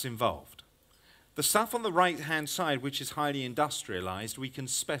what's involved. The stuff on the right-hand side, which is highly industrialized, we can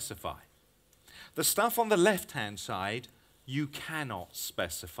specify. The stuff on the left-hand side, you cannot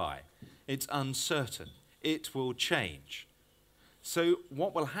specify. It's uncertain. It will change. So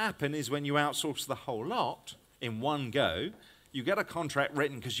what will happen is when you outsource the whole lot in one go, you get a contract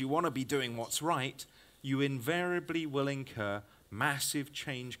written because you want to be doing what's right, you invariably will incur massive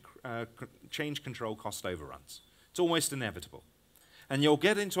change control cost overruns. It's almost inevitable. And you'll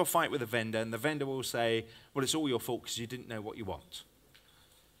get into a fight with a vendor, and the vendor will say, well, it's all your fault because you didn't know what you want.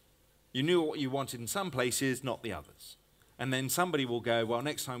 You knew what you wanted in some places, not the others. And then somebody will go, well,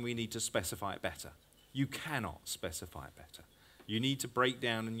 next time we need to specify it better. You cannot specify it better. You need to break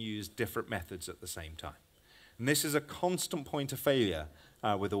down and use different methods at the same time. And this is a constant point of failure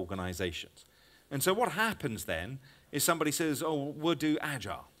with organizations. And so what happens then is somebody says, oh, we'll do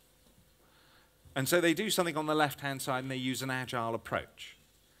agile. And so they do something on the left-hand side and they use an agile approach.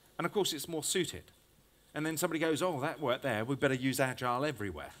 And of course it's more suited. And then somebody goes, oh, that worked there, we better use agile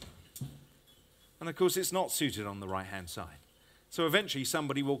everywhere. And of course it's not suited on the right-hand side. So eventually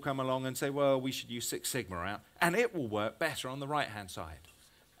somebody will come along and say, well, we should use Six Sigma out, and it will work better on the right-hand side.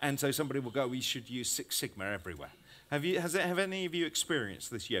 And so somebody will go, we should use Six Sigma everywhere. Have any of you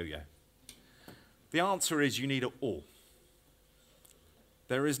experienced this yo-yo? The answer is you need it all.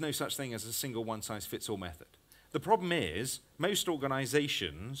 There is no such thing as a single one-size-fits-all method. The problem is, most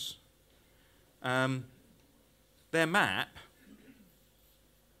organizations, their map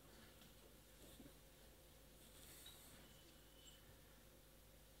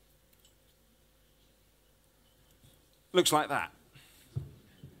looks like that.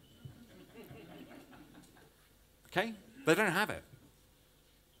 Okay? They don't have it.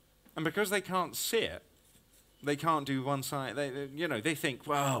 And because they can't see it, they can't do one side. They think,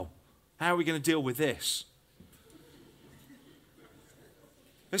 well, how are we going to deal with this?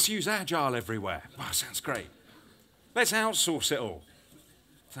 Let's use agile everywhere. Wow, sounds great. Let's outsource it all.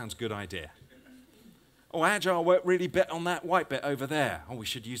 Sounds a good idea. Oh, agile worked really bit on that white bit over there. Oh, we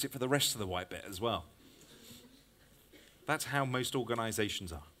should use it for the rest of the white bit as well. That's how most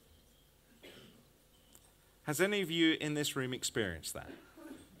organizations are. Has any of you in this room experienced that?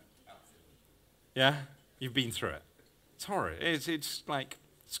 Yeah? You've been through it. It's horrid. It's like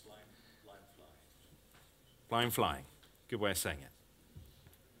blind flying. Good way of saying it.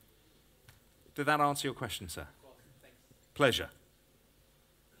 Did that answer your question, sir? Pleasure.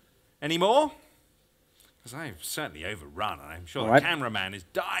 Any more? Because I've certainly overrun, and I'm sure the cameraman is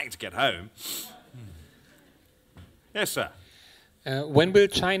dying to get home. Yes, sir. When will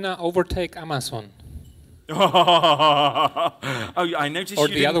China overtake Amazon? Oh, I noticed. Or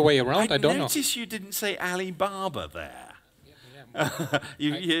the other way around. I don't know. I noticed you didn't say Alibaba there. Yeah.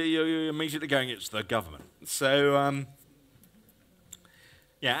 You're immediately going, it's the government. So,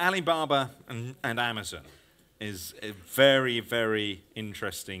 yeah, Alibaba and Amazon is a very, very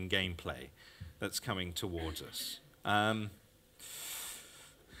interesting gameplay that's coming towards us.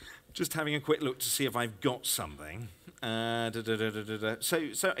 Just having a quick look to see if I've got something.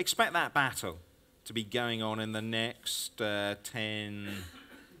 So expect that battle to be going on in the next 10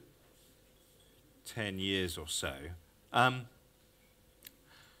 years or so. Part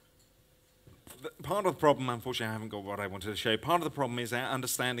of the problem, unfortunately, I haven't got what I wanted to show. Part of the problem is our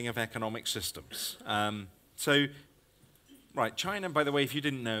understanding of economic systems. Right, China, by the way, if you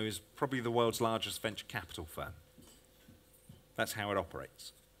didn't know, is probably the world's largest venture capital firm. That's how it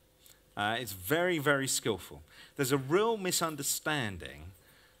operates. It's very, very skillful. There's a real misunderstanding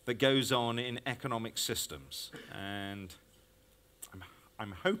that goes on in economic systems. And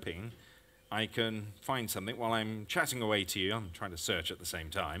I'm hoping I can find something while I'm chatting away to you. I'm trying to search at the same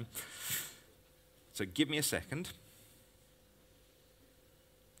time. So give me a second.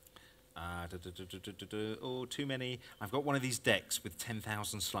 Oh, too many. I've got one of these decks with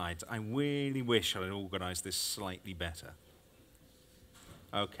 10,000 slides. I really wish I'd organized this slightly better.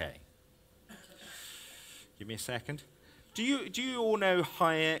 Okay. Give me a second. Do you all know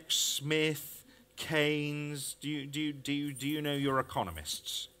Hayek, Smith, Keynes? Do you know your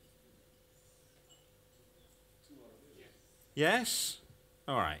economists? Yes?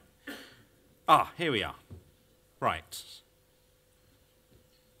 All right. Ah, here we are. Right.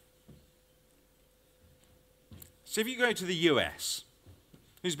 So if you go to the US,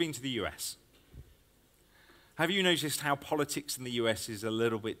 who's been to the US? Have you noticed how politics in the US is a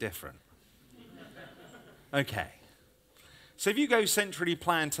little bit different? Okay. So if you go centrally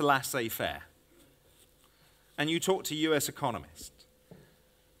planned to laissez-faire, and you talk to US economists,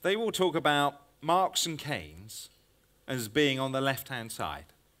 they will talk about Marx and Keynes as being on the left-hand side.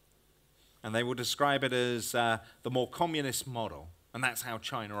 And they will describe it as the more communist model, and that's how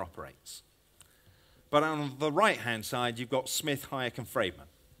China operates. But on the right-hand side, you've got Smith, Hayek, and Friedman.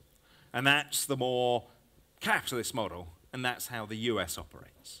 And that's the more capitalist model, and that's how the US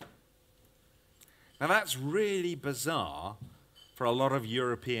operates. Now that's really bizarre for a lot of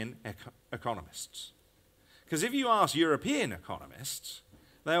European economists. Because if you ask European economists,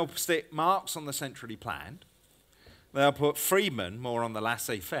 they'll stick Marx on the centrally planned, they'll put Friedman more on the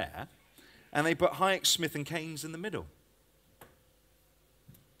laissez-faire, and they put Hayek, Smith, and Keynes in the middle.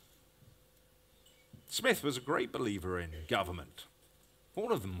 Smith was a great believer in government.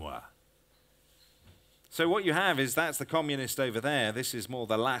 All of them were. So what you have is that's the communist over there, this is more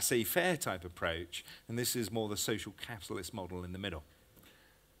the laissez-faire type approach, and this is more the social capitalist model in the middle.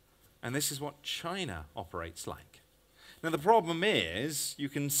 And this is what China operates like. Now the problem is, you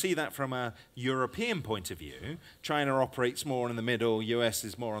can see that from a European point of view. China operates more in the middle, US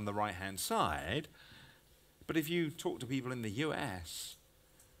is more on the right-hand side. But if you talk to people in the US,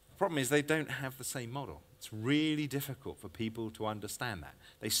 the problem is they don't have the same model. It's really difficult for people to understand that.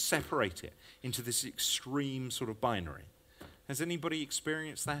 They separate it into this extreme sort of binary. Has anybody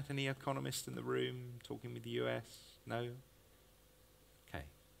experienced that? Any economist in the room talking with the US? No? Okay.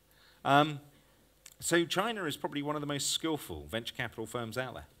 So China is probably one of the most skillful venture capital firms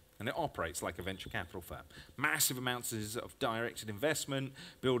out there, and it operates like a venture capital firm. Massive amounts of directed investment,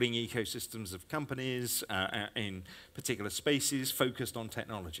 building ecosystems of companies in particular spaces focused on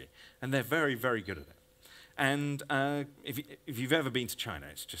technology. And they're very, very good at it. And if you've ever been to China,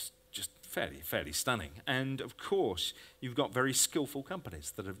 it's just fairly stunning. And of course, you've got very skillful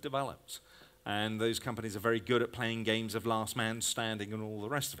companies that have developed. And those companies are very good at playing games of last man standing and all the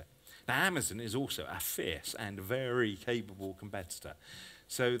rest of it. Now, Amazon is also a fierce and very capable competitor.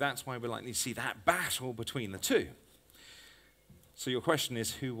 So that's why we're likely to see that battle between the two. So your question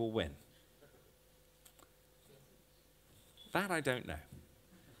is, who will win? That I don't know.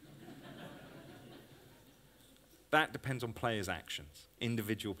 That depends on players' actions,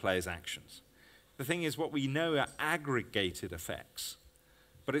 individual players' actions. The thing is, what we know are aggregated effects.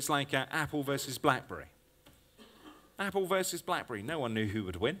 But it's like Apple versus BlackBerry. Apple versus BlackBerry, no one knew who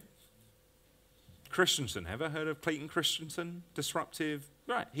would win. Christensen, ever heard of Clayton Christensen? Disruptive,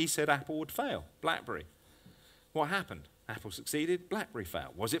 right, he said Apple would fail, BlackBerry. What happened? Apple succeeded, BlackBerry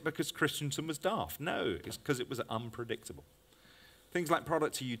failed. Was it because Christensen was daft? No, it's because it was unpredictable. Things like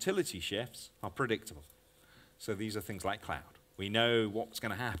product to utility shifts are predictable. So these are things like cloud. We know what's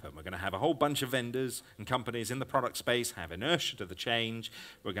going to happen. We're going to have a whole bunch of vendors and companies in the product space have inertia to the change.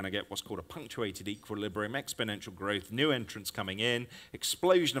 We're going to get what's called a punctuated equilibrium, exponential growth, new entrants coming in,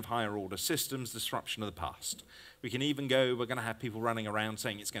 explosion of higher order systems, disruption of the past. We can even go, we're going to have people running around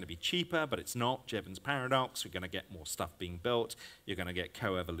saying it's going to be cheaper, but it's not, Jevons paradox. We're going to get more stuff being built. You're going to get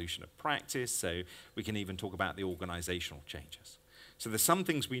co-evolution of practice. So we can even talk about the organizational changes. So there's some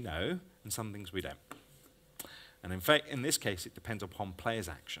things we know and some things we don't. And in fact, in this case, it depends upon players'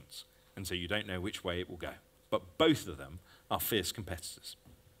 actions. And so you don't know which way it will go. But both of them are fierce competitors.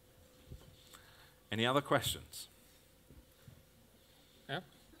 Any other questions? Yeah,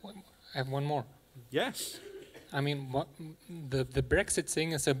 I have one more. Yes. I mean, the Brexit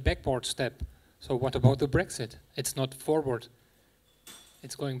thing is a backward step. So what about the Brexit? It's not forward.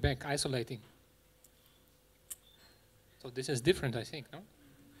 It's going back, isolating. So this is different, I think, no?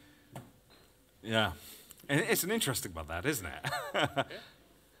 Yeah. It's an interesting one, that, isn't it? Yeah.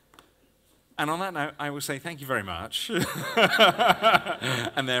 And on that note, I will say thank you very much.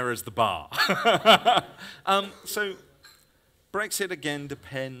 And there is the bar. So Brexit, again,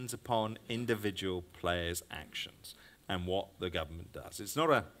 depends upon individual players' actions and what the government does. It's not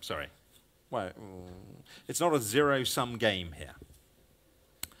a, it's not a zero-sum game here.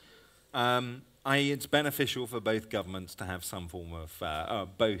 I.e., it's beneficial for both governments to have some form of,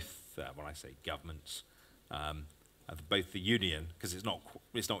 both when I say governments, both the union, because it's not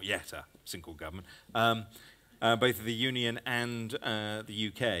yet a single government, both the union and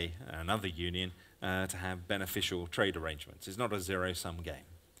the UK, another union, to have beneficial trade arrangements. It's not a zero-sum game.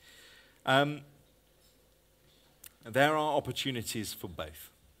 There are opportunities for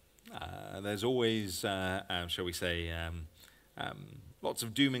both. There's always, shall we say, lots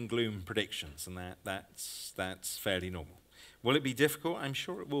of doom and gloom predictions, and that's fairly normal. Will it be difficult? I'm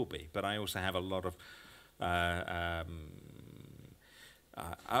sure it will be, but I also have a lot of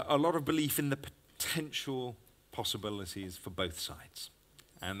belief in the potential possibilities for both sides,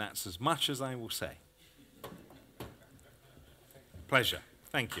 and that's as much as I will say. Pleasure.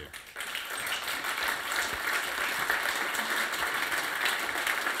 Thank you.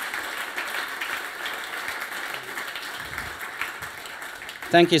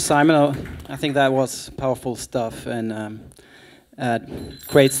 Thank you, Simon. I think that was powerful stuff, and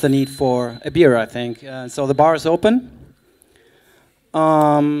creates the need for a beer, I think. So the bar is open.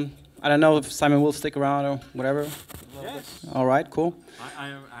 I don't know if Simon will stick around or whatever. Yes. All right, cool.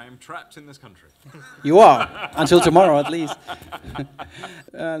 I am trapped in this country. You are, until tomorrow at least.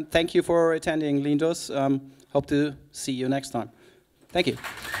 Thank you for attending Lean DUS. Hope to see you next time. Thank you.